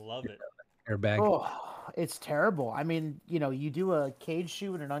people cage. fucking love it. Airbag. Oh, it's terrible. I mean, you know, you do a cage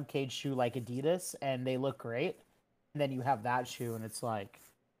shoe and an uncaged shoe like Adidas, and they look great. And then you have that shoe, and it's like,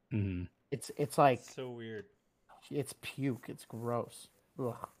 Mhm. it's like So weird. it's puke. It's gross.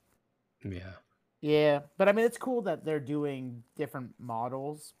 Ugh. Yeah. Yeah, but I mean, it's cool that they're doing different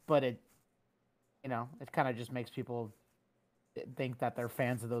models, but it, you know, it kind of just makes people think that they're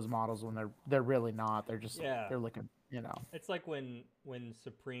fans of those models when they're really not. They're just Yeah. they're looking, you know. It's like when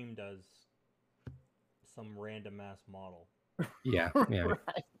Supreme does some random ass model. Yeah. Yeah.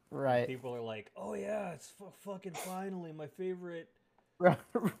 Right, right, People are like, "Oh yeah, it's fucking finally my favorite." right,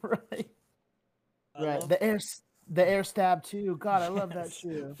 right. I Right. love- The air stab too. God, I love that Yes.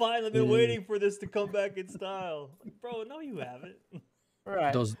 shoe. Finally been Mhm. waiting for this to come back in style. Like, bro, no, you haven't.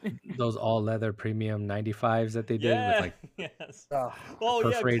 Right. Those all leather premium 95s that they did Yeah. with like Yes. Ugh, Oh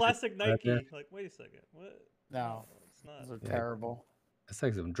yeah, perforated classic leather. Nike. Like, wait a second. What? no, it's not. those are Yeah. terrible. It's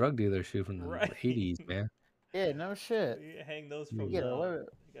like some drug dealer shoe from the Right. 80s, man. Yeah, no shit. You hang those from Yeah. the.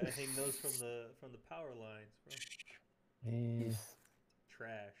 You gotta hang those from the power lines, bro. Yeah.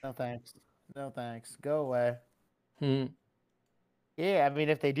 Trash. No thanks. No thanks. Go away. Hmm. Yeah, I mean,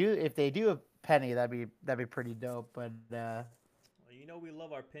 if they do a penny, that'd be pretty dope. But Well, you know we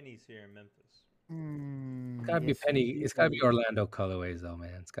love our pennies here in Memphis. It's gotta be yes, penny. you It's gotta be do. Orlando colorways though,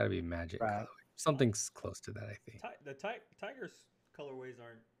 man. It's gotta be Magic Right. colorway. Something's close to that, I think. Tigers colorways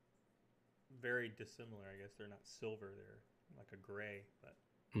aren't very dissimilar. I guess they're not silver; they're like a gray. But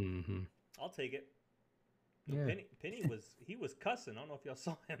Mm-hmm. I'll take it. No, Yeah. Penny was cussing. I don't know if y'all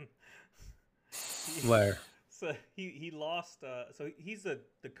saw him. Where? So he lost. So he's the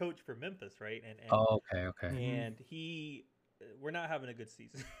coach for Memphis, right? And Oh, okay. and he we're not having a good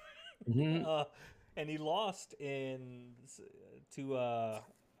season. Mhm. And he lost to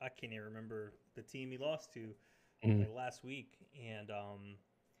I can't even remember the team he lost to Mhm. like last week, and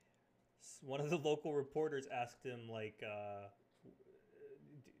one of the local reporters asked him like,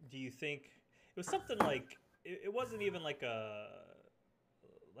 "Do you think it was something like it wasn't even like a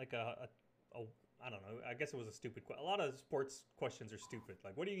I don't know. I guess it was a stupid question. A lot of sports questions are stupid.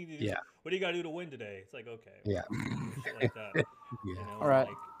 Like, what do you need to do? Yeah. What do you got to do to win today? It's like, okay, Yeah. shit like that. You Yeah. know, All right.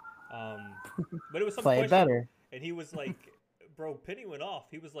 like, but it was some Play it question, better. and he was like, "Bro, Penny went off."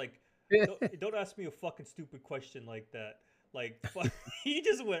 He was like, "Don't ask me a fucking stupid question like that." Like, he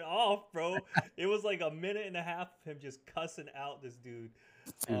just went off, bro. It was like a minute and a half of him just cussing out this dude,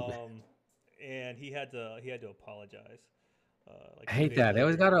 and he had to apologize. Like I 2 hate days that. They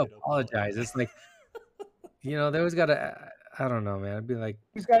always later, gotta he had to apologize. It's like, they always gotta. I don't know, man. I'd be like,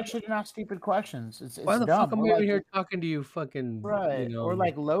 These guys shouldn't ask stupid questions. It's why the dumb. fuck am Or I over like, here talking to you, fucking, right, or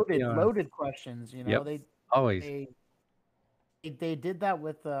like yeah. loaded questions. You know, Yep. Always. they did that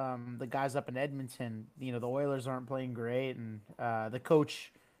with the guys up in Edmonton. You know, the Oilers aren't playing great, and the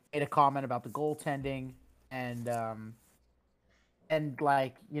coach made a comment about the goaltending, and and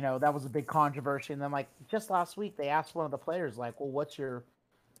like that was a big controversy. And then like just last week, they asked one of the players like, "Well,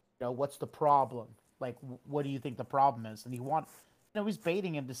 what's the problem? Like, what do you think the problem is?" And he's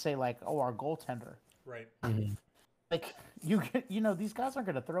baiting him to say like, "Oh, our goaltender." Right. Mhm. Like these guys aren't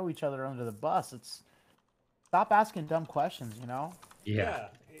gonna throw each other under the bus. It's stop asking dumb questions. Yeah.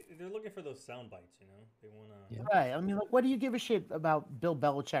 They're looking for those sound bites. They want to. Yeah. Right. I mean, like, what do you give a shit about Bill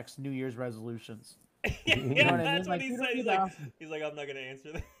Belichick's New Year's resolutions? Yeah, You know what I that's mean? what Like, he you don't said. need He's to like, ask he's like, I'm not gonna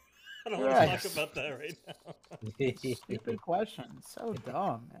answer that. I don't want Right. to talk about that right now. stupid questions. So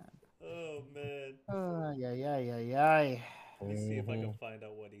dumb, man. Oh man. Yeah. Let me see if I can Mhm. find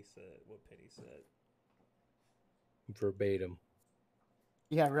out what he said. What Penny said. Verbatim.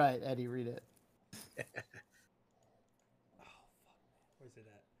 Yeah, right. Eddie, read it. Oh fuck. Where's it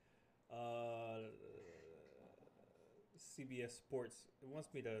at? CBS Sports. It wants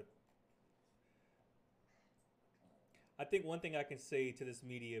me to. I think one thing I can say to this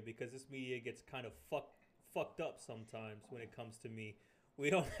media, because this media gets kind of fucked up sometimes when it comes to me. We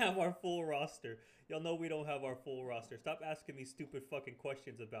don't have our full roster. Y'all know we don't have our full roster. Stop asking me stupid fucking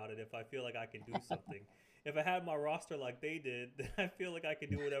questions about it if I feel like I can do something. If I had my roster like they did, then I feel like I can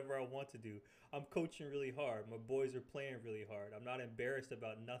do whatever I want to do. I'm coaching really hard. My boys are playing really hard. I'm not embarrassed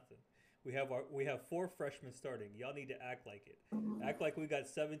about nothing. We have 4 freshmen starting. Y'all need to act like it. Act like we got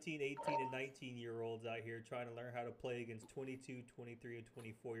 17, 18, and 19-year-olds out here trying to learn how to play against 22, 23, and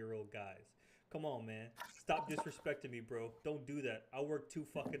 24-year-old guys. Come on, man. Stop disrespecting me, bro. Don't do that. I work too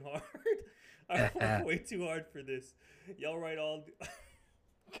fucking hard. I work way too hard for this. Y'all write all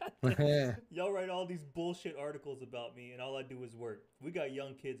y'all write all these bullshit articles about me, and all I do is work. We got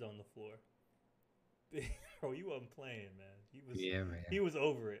young kids on the floor. Bro, you wasn't playing, man. Yeah, man. He was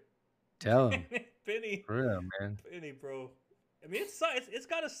over it. Tell him. Penny, For real, man. Penny, bro. I mean, it's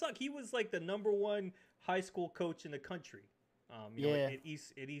gotta suck. He was like the #1 high school coach in the country. Yeah. At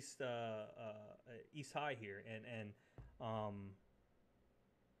East High here, and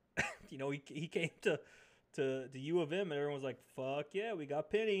he came to the U of M, and everyone was like, "Fuck yeah, we got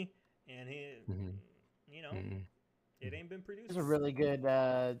Penny," and Mhm. Mhm. it ain't been produced. There's a really good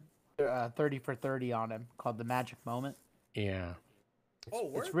 30 for 30 on him called The Magic Moment. Yeah. Oh,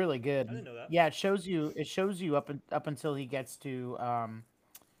 word? It's really good. I didn't know that. Yeah, it shows you up until he gets to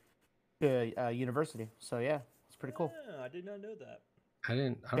university. So yeah, it's pretty cool. Yeah, I did not know that. I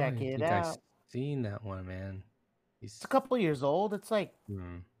don't Check even it think I out. seen that one, man. He's, It's a couple years old. It's like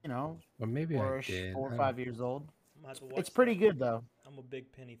or maybe I 4 did. or I 5 years old. I'm gonna have to watch It's pretty that. good though. I'm a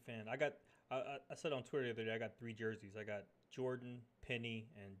big Penny fan. I said on Twitter the other day I got 3 jerseys. I got Jordan, Penny,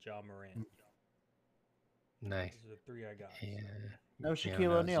 and Ja Morant. Nice. Those are the 3 I got. Yeah. No Yeah, when I Shaquille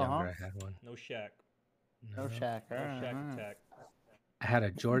was O'Neal, huh? younger, I had one. No Shaq. No Shaq. No Shaq Alright. attack. I had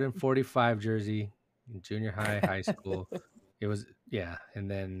a Jordan 45 jersey in junior high school. It was and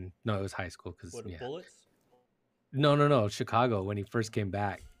then no, it was high school because What, the Bullets? No, Chicago when he first came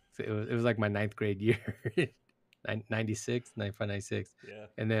back. So it was like my 9th grade year, 96, 95, 96. Yeah.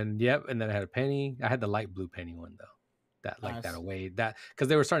 And then and then I had a Penny. I had the light blue Penny one though. That like that Nice. away because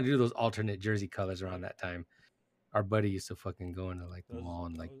they were starting to do those alternate jersey colors around that time. Our buddy used to fucking go into like the mall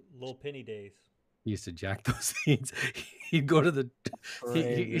and like those little Penny days. he used to jack those things. He'd go to the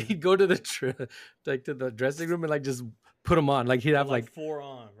Crazy. he'd go to the to the dressing room and like just put them on. Like he'd have like 4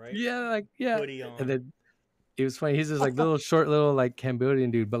 on, right? And Hoodie on. then it was funny. He's just like little short little like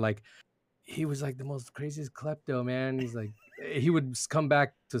Cambodian dude, but like he was like the most craziest klepto, man. He's like he would come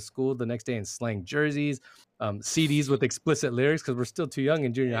back to school the next day and slang jerseys, CDs with explicit lyrics because we're still too young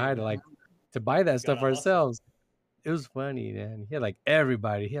in junior Hey, high to buy that stuff gotta hustle. ourselves. It was funny, man. He had like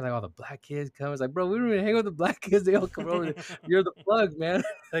everybody. He had like all the black kids come. It's like, bro, we don't even hang with the black kids. They all come over. You're the plug, man.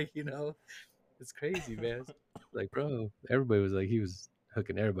 Like, it's crazy, man. Like, bro, everybody was like, he was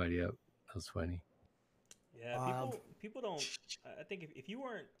hooking everybody up. That was funny. Yeah, Wild. people don't. I think if you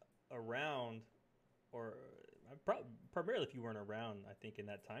weren't around, or primarily if you weren't around, I think in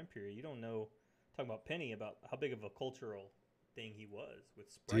that time period, you don't know. Talking about Penny, about how big of a cultural thing he was with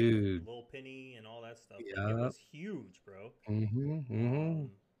Sprite, Dude. Lil Penny, and all that stuff. Like, Yeah. it was huge, bro.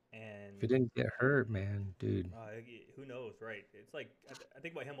 And if it didn't get hurt, man, dude. Who knows, right? It's like I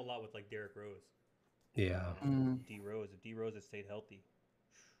think about him a lot with like Derrick Rose. Yeah. D Rose. If D Rose had stayed healthy,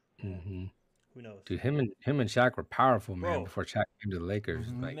 Mm-hmm. who knows? Dude, him and Shaq were powerful, man. Bro. Before Shaq came to the Lakers,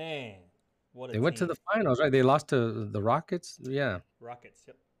 Mhm. like Man, what a they went to team. the finals, right? They lost to the Rockets. Yeah, Rockets.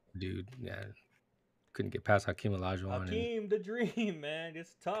 Yep. dude. Yeah, couldn't get past Hakeem Olajuwon. Hakeem, the dream, man.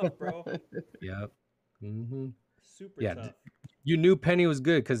 It's tough, bro. Yep. Mm-hmm. Super Yeah, tough. you knew Penny was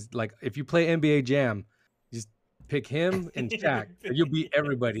good because, like, if you play NBA Jam, just pick him and Shaq, and you'll beat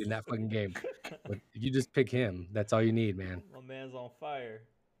everybody in that fucking game. But if you just pick him, that's all you need, man. My man's on fire.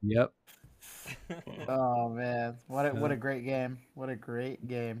 Yep. Oh man, what a Yeah. great game! What a great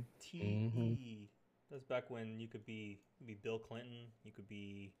game. TE. That's back when you could be Bill Clinton. You could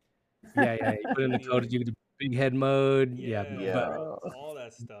be Yeah. You put in the code, you can do big head mode. Yeah. yeah, But bro, all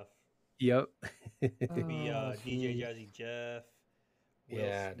that stuff. yep. You could be Oh, DJ jeez. Jazzy Jeff, Will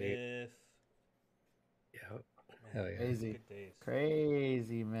Yeah, dude. Smith. Yep. Man, Hell yeah. Crazy. Good days.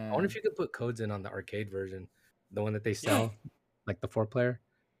 Crazy, man. I wonder if you could put codes in on the arcade version, the one that they sell, like the 4-player.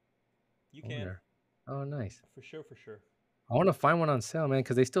 You I can wonder. Oh, nice. for sure, for sure. I want to find one on sale, man,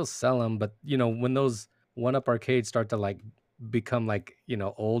 because they still sell them. But when those 1-up arcades start to like become like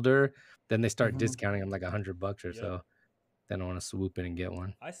older, then they start Mhm. discounting them like $100 or Yep. so. Then I want to swoop in and get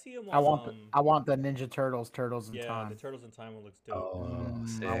one. I see him on. I want the Ninja Turtles in yeah, Time. the Turtles in Time one looks dope. Oh, I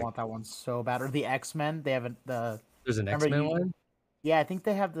sick. want that one so bad. Or the X-Men. They haven't There's an remember X-Men you- one. Yeah, I think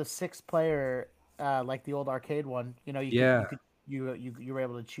they have the 6-player, like the old arcade one. Yeah. You were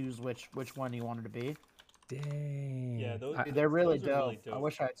able to choose which one you wanted to be. Dang. Yeah, those- I, They're really Those are really dope. dope.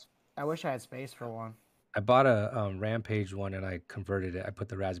 I wish I had space for one. I bought a Rampage one and I converted it. I put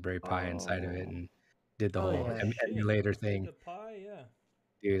the Raspberry Pi inside of it Oh. and did the Oh, whole yeah. emulator Shit, thing. The pie, yeah.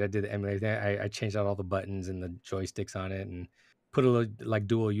 Dude, I did the emulator thing. I changed out all the buttons and the joysticks on it and put a little, like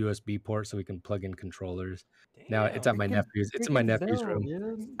dual USB port so we can plug in controllers. Now it's at my Freaking- nephew's. It's in my freaking nephew's Bill, room.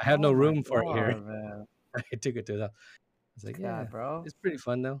 dude. I have no Oh my room for it here. God, man. I took it to the. I was like, yeah, God, bro. it's pretty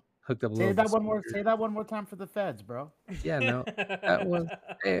fun though. Hooked up a Say little. that one more. speaker. Say that one more time for the feds, bro. Yeah, no, that was.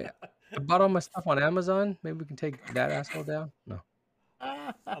 Hey, I bought all my stuff on Amazon. Maybe we can take that asshole down. No.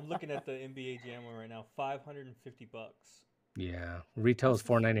 I'm looking at the NBA Jam one right now. $550. Yeah, retail is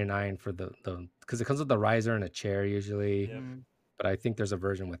 $4.99 for the because it comes with the riser and a chair usually. Yep. Mm. But I think there's a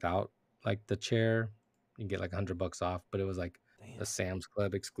version without like the chair. You can get like $100 off, but it was like Damn. a Sam's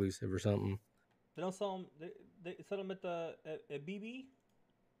Club exclusive or something. They don't sell them. They sell them at the at BB.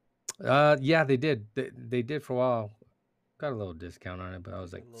 Yeah, they did. They did for a while. Got a little discount on it, but I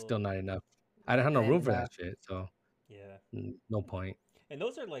was like, still not enough. I don't have no room for that shit, so Yeah, no point. and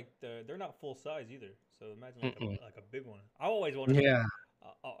those are like they're not full size either. So imagine like Mm-mm. like a big one. I always wanted Yeah,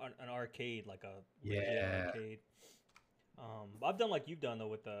 an arcade, like a legit Yeah. arcade. I've done like you've done though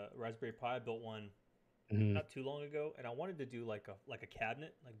with the Raspberry Pi. I built one mhm, not too long ago, and I wanted to do like a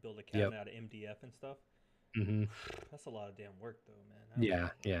cabinet, like build a cabinet out of MDF and stuff. mhm. That's a lot of damn work though, man. I don't Yeah,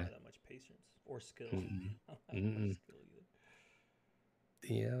 have yeah. that much patience or skill. Mm-mm. I don't have much Mm-mm. skill either.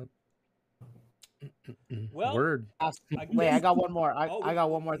 Yeah. Mm-mm. Well, Word. Wait, I got one more. Oh, I got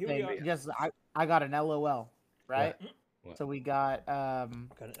one more here we thing. are. Just I got an LOL, right? What? So we got Got an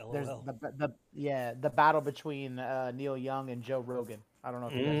there's LOL. the battle between Neil Young and Joe Rogan. I don't know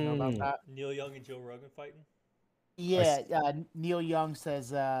if you guys know about Mm. that. Neil Young and Joe Rogan fighting. Yeah, Neil Young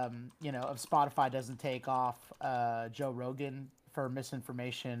says, if Spotify doesn't take off Joe Rogan for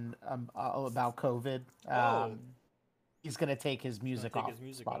misinformation about COVID, Oh. he's gonna take his He's gonna music take off his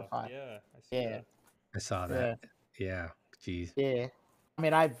music Spotify. off. Yeah, I see Yeah. that. I saw that. Yeah. Jeez. Yeah, I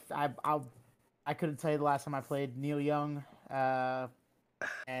mean, I couldn't tell you the last time I played Neil Young,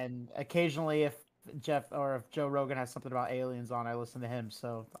 and occasionally if Jeff or if Joe Rogan has something about aliens on, I listen to him.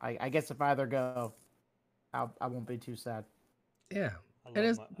 So I guess if I either go, I won't be too sad. Yeah. I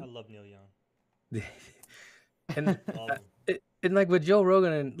love Neil Young. and Love him. and like with Joe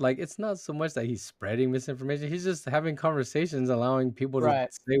Rogan, and like it's not so much that he's spreading misinformation. He's just having conversations, allowing people to Right.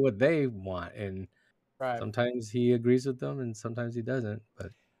 say what they want, and Right. sometimes he agrees with them, and sometimes he doesn't.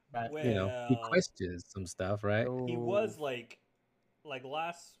 But Right. he Well, questions some stuff, right? he Ooh. was like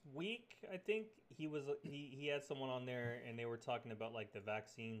last week, I think he had someone on there and they were talking about like the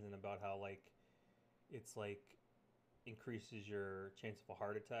vaccines and about how like it's like increases your chance of a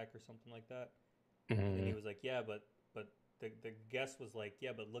heart attack or something like that. And he Mhm. was like, yeah, but the guest was like,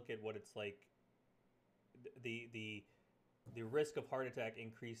 yeah, but look at what it's like. The risk of heart attack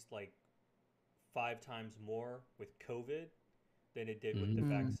increased like 5 times more with COVID than it did with the Mm.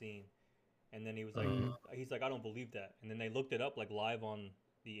 vaccine. And then he was like, he's like, I don't believe that. And then they looked it up like live on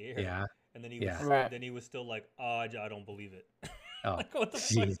the air. Yeah. And then he Yeah. was Right. then he was still like, oh, I don't believe it. Oh, Like, what the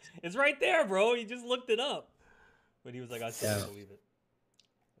fuck? jeez. It's right there, bro. You just looked it up. But he was like, I still Yeah. don't believe it.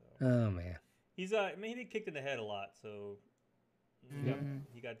 So, Oh man. he's I mean, he kicked in the head a lot, so Mhm.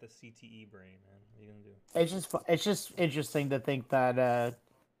 he got the CTE brain, man. What are you gonna do? It's just interesting to think that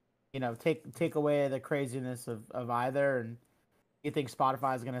take away the craziness of either, and you think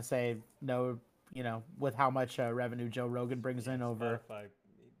Spotify is gonna say no, with how much revenue Joe Rogan brings in over. Spotify,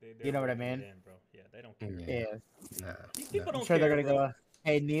 You know what I bringing it mean? in, bro. Yeah, they don't care. Yeah. Yeah, Nah, These people I'm don't sure care. they're gonna bro. go.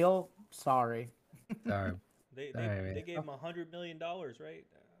 Hey Neil, sorry. Sorry. They Alright, they gave him $100 million, right?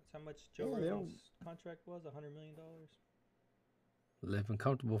 That's how much Joe Yeah, they Rogan's contract was. $100 million. Living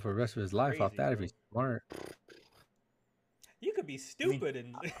comfortable for the rest of his life off Crazy, that if bro. he's smart. You could be stupid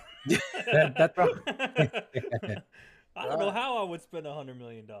and. That's Bro. I don't know how I would spend $100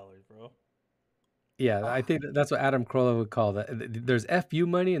 million, bro. Yeah, I think that's what Adam Carolla would call that. There's FU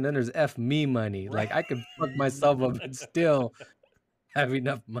money and then there's F me money. Like I could fuck myself up and still have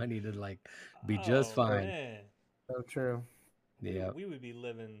enough money to like be just Oh, fine. man. So true. Yeah. We would be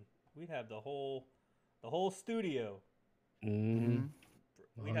living. We'd have the whole studio. hmm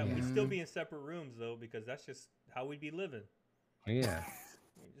We'd Oh, we'd yeah. still be in separate rooms though, because that's just how we'd be living. Yeah.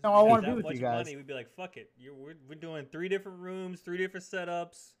 We'd just No, be I having wanna that be with much you guys. money. We'd be like, fuck it. We're doing 3 different rooms, 3 different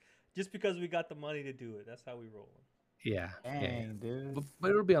setups, just because we got the money to do it. That's how we roll. Yeah. Yeah. Dang, dude. But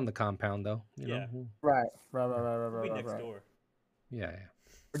it'll be on the compound though. You Yeah. know? Right. We'll be Right. next door. Yeah.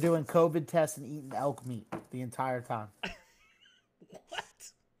 We're doing COVID tests and eating elk meat the entire time. What?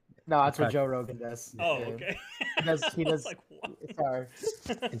 No, that's what Okay. Joe Rogan does. Oh, Yeah. okay. He does. He I was does. like, what? Sorry,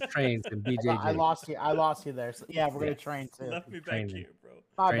 And trains and BJJ. I lost you. I lost you there. So, yeah, we're Yeah. gonna train too. Left me back Training. here, bro.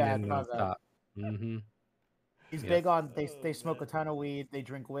 My Training bad. My bad. nonstop. Mm-hmm. He's Yeah. big on. Oh, They smoke man. a ton of weed. They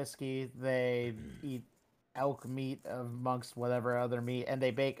drink whiskey. They eat elk meat amongst whatever other meat, and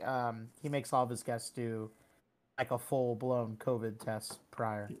they bake. He makes all of his guests do like a full blown COVID test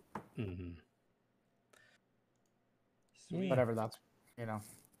prior. Mm-hmm. Sweet. Whatever that's, you know.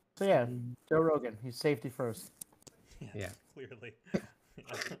 So yeah, Joe Rogan. He's safety first. Yeah. Clearly.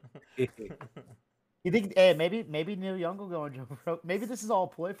 You think? Hey, maybe Neil Young will go on Joe Rogan. Maybe this is all a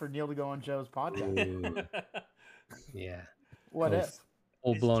ploy for Neil to go on Joe's podcast. Ooh, yeah. What Oh, if?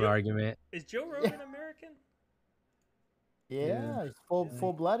 Full blown Joe- argument. Is Joe Rogan American? Yeah, he's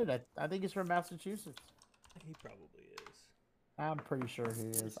full blooded. I think he's from Massachusetts. He probably is. I'm pretty sure he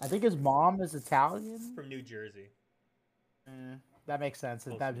is. I think his mom is Italian. From New Jersey. That makes sense.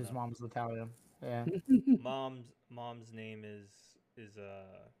 Close That his enough. mom's Italian. Yeah. Mom's name is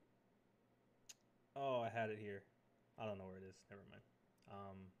oh, I had it here. I don't know where it is. Never mind.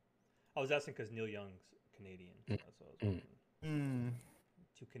 I was asking because Neil Young's Canadian. So that's what I was wondering. Mm.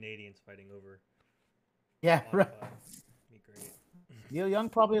 2 Canadians fighting over Yeah. Right. Wi-Fi. Be great. Neil Young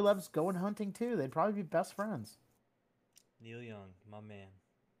probably loves going hunting too. They'd probably be best friends. Neil Young, my man.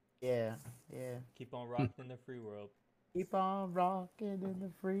 Yeah. Yeah. Keep on rocking in the free world. Keep on rocking in the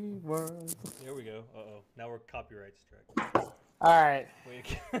free world. There we go. Uh-oh. Now we're copyright struck. All right. Wait.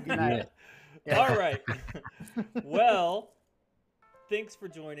 Good night. Yeah. All right. Well, thanks for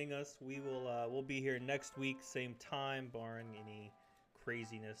joining us. We'll be here next week, same time, barring any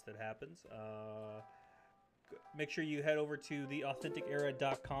craziness that happens. Make sure you head over to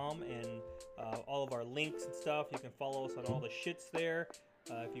theauthenticara.com and all of our links and stuff. You can follow us on all the shits there.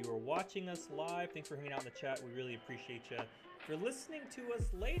 If you were watching us live, thanks for hanging out in the chat. We really appreciate you. If you're listening to us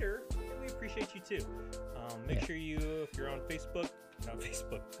later, we appreciate you too. Make sure if you're on Facebook, not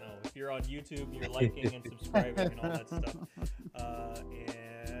Facebook, no, if you're on YouTube, you're liking and subscribing and all that stuff.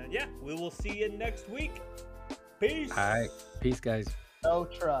 And yeah, we will see you next week. Peace. All right. Peace, guys. No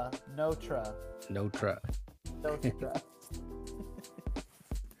tra. No tra. No truck. No tra.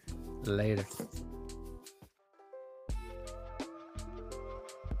 Later.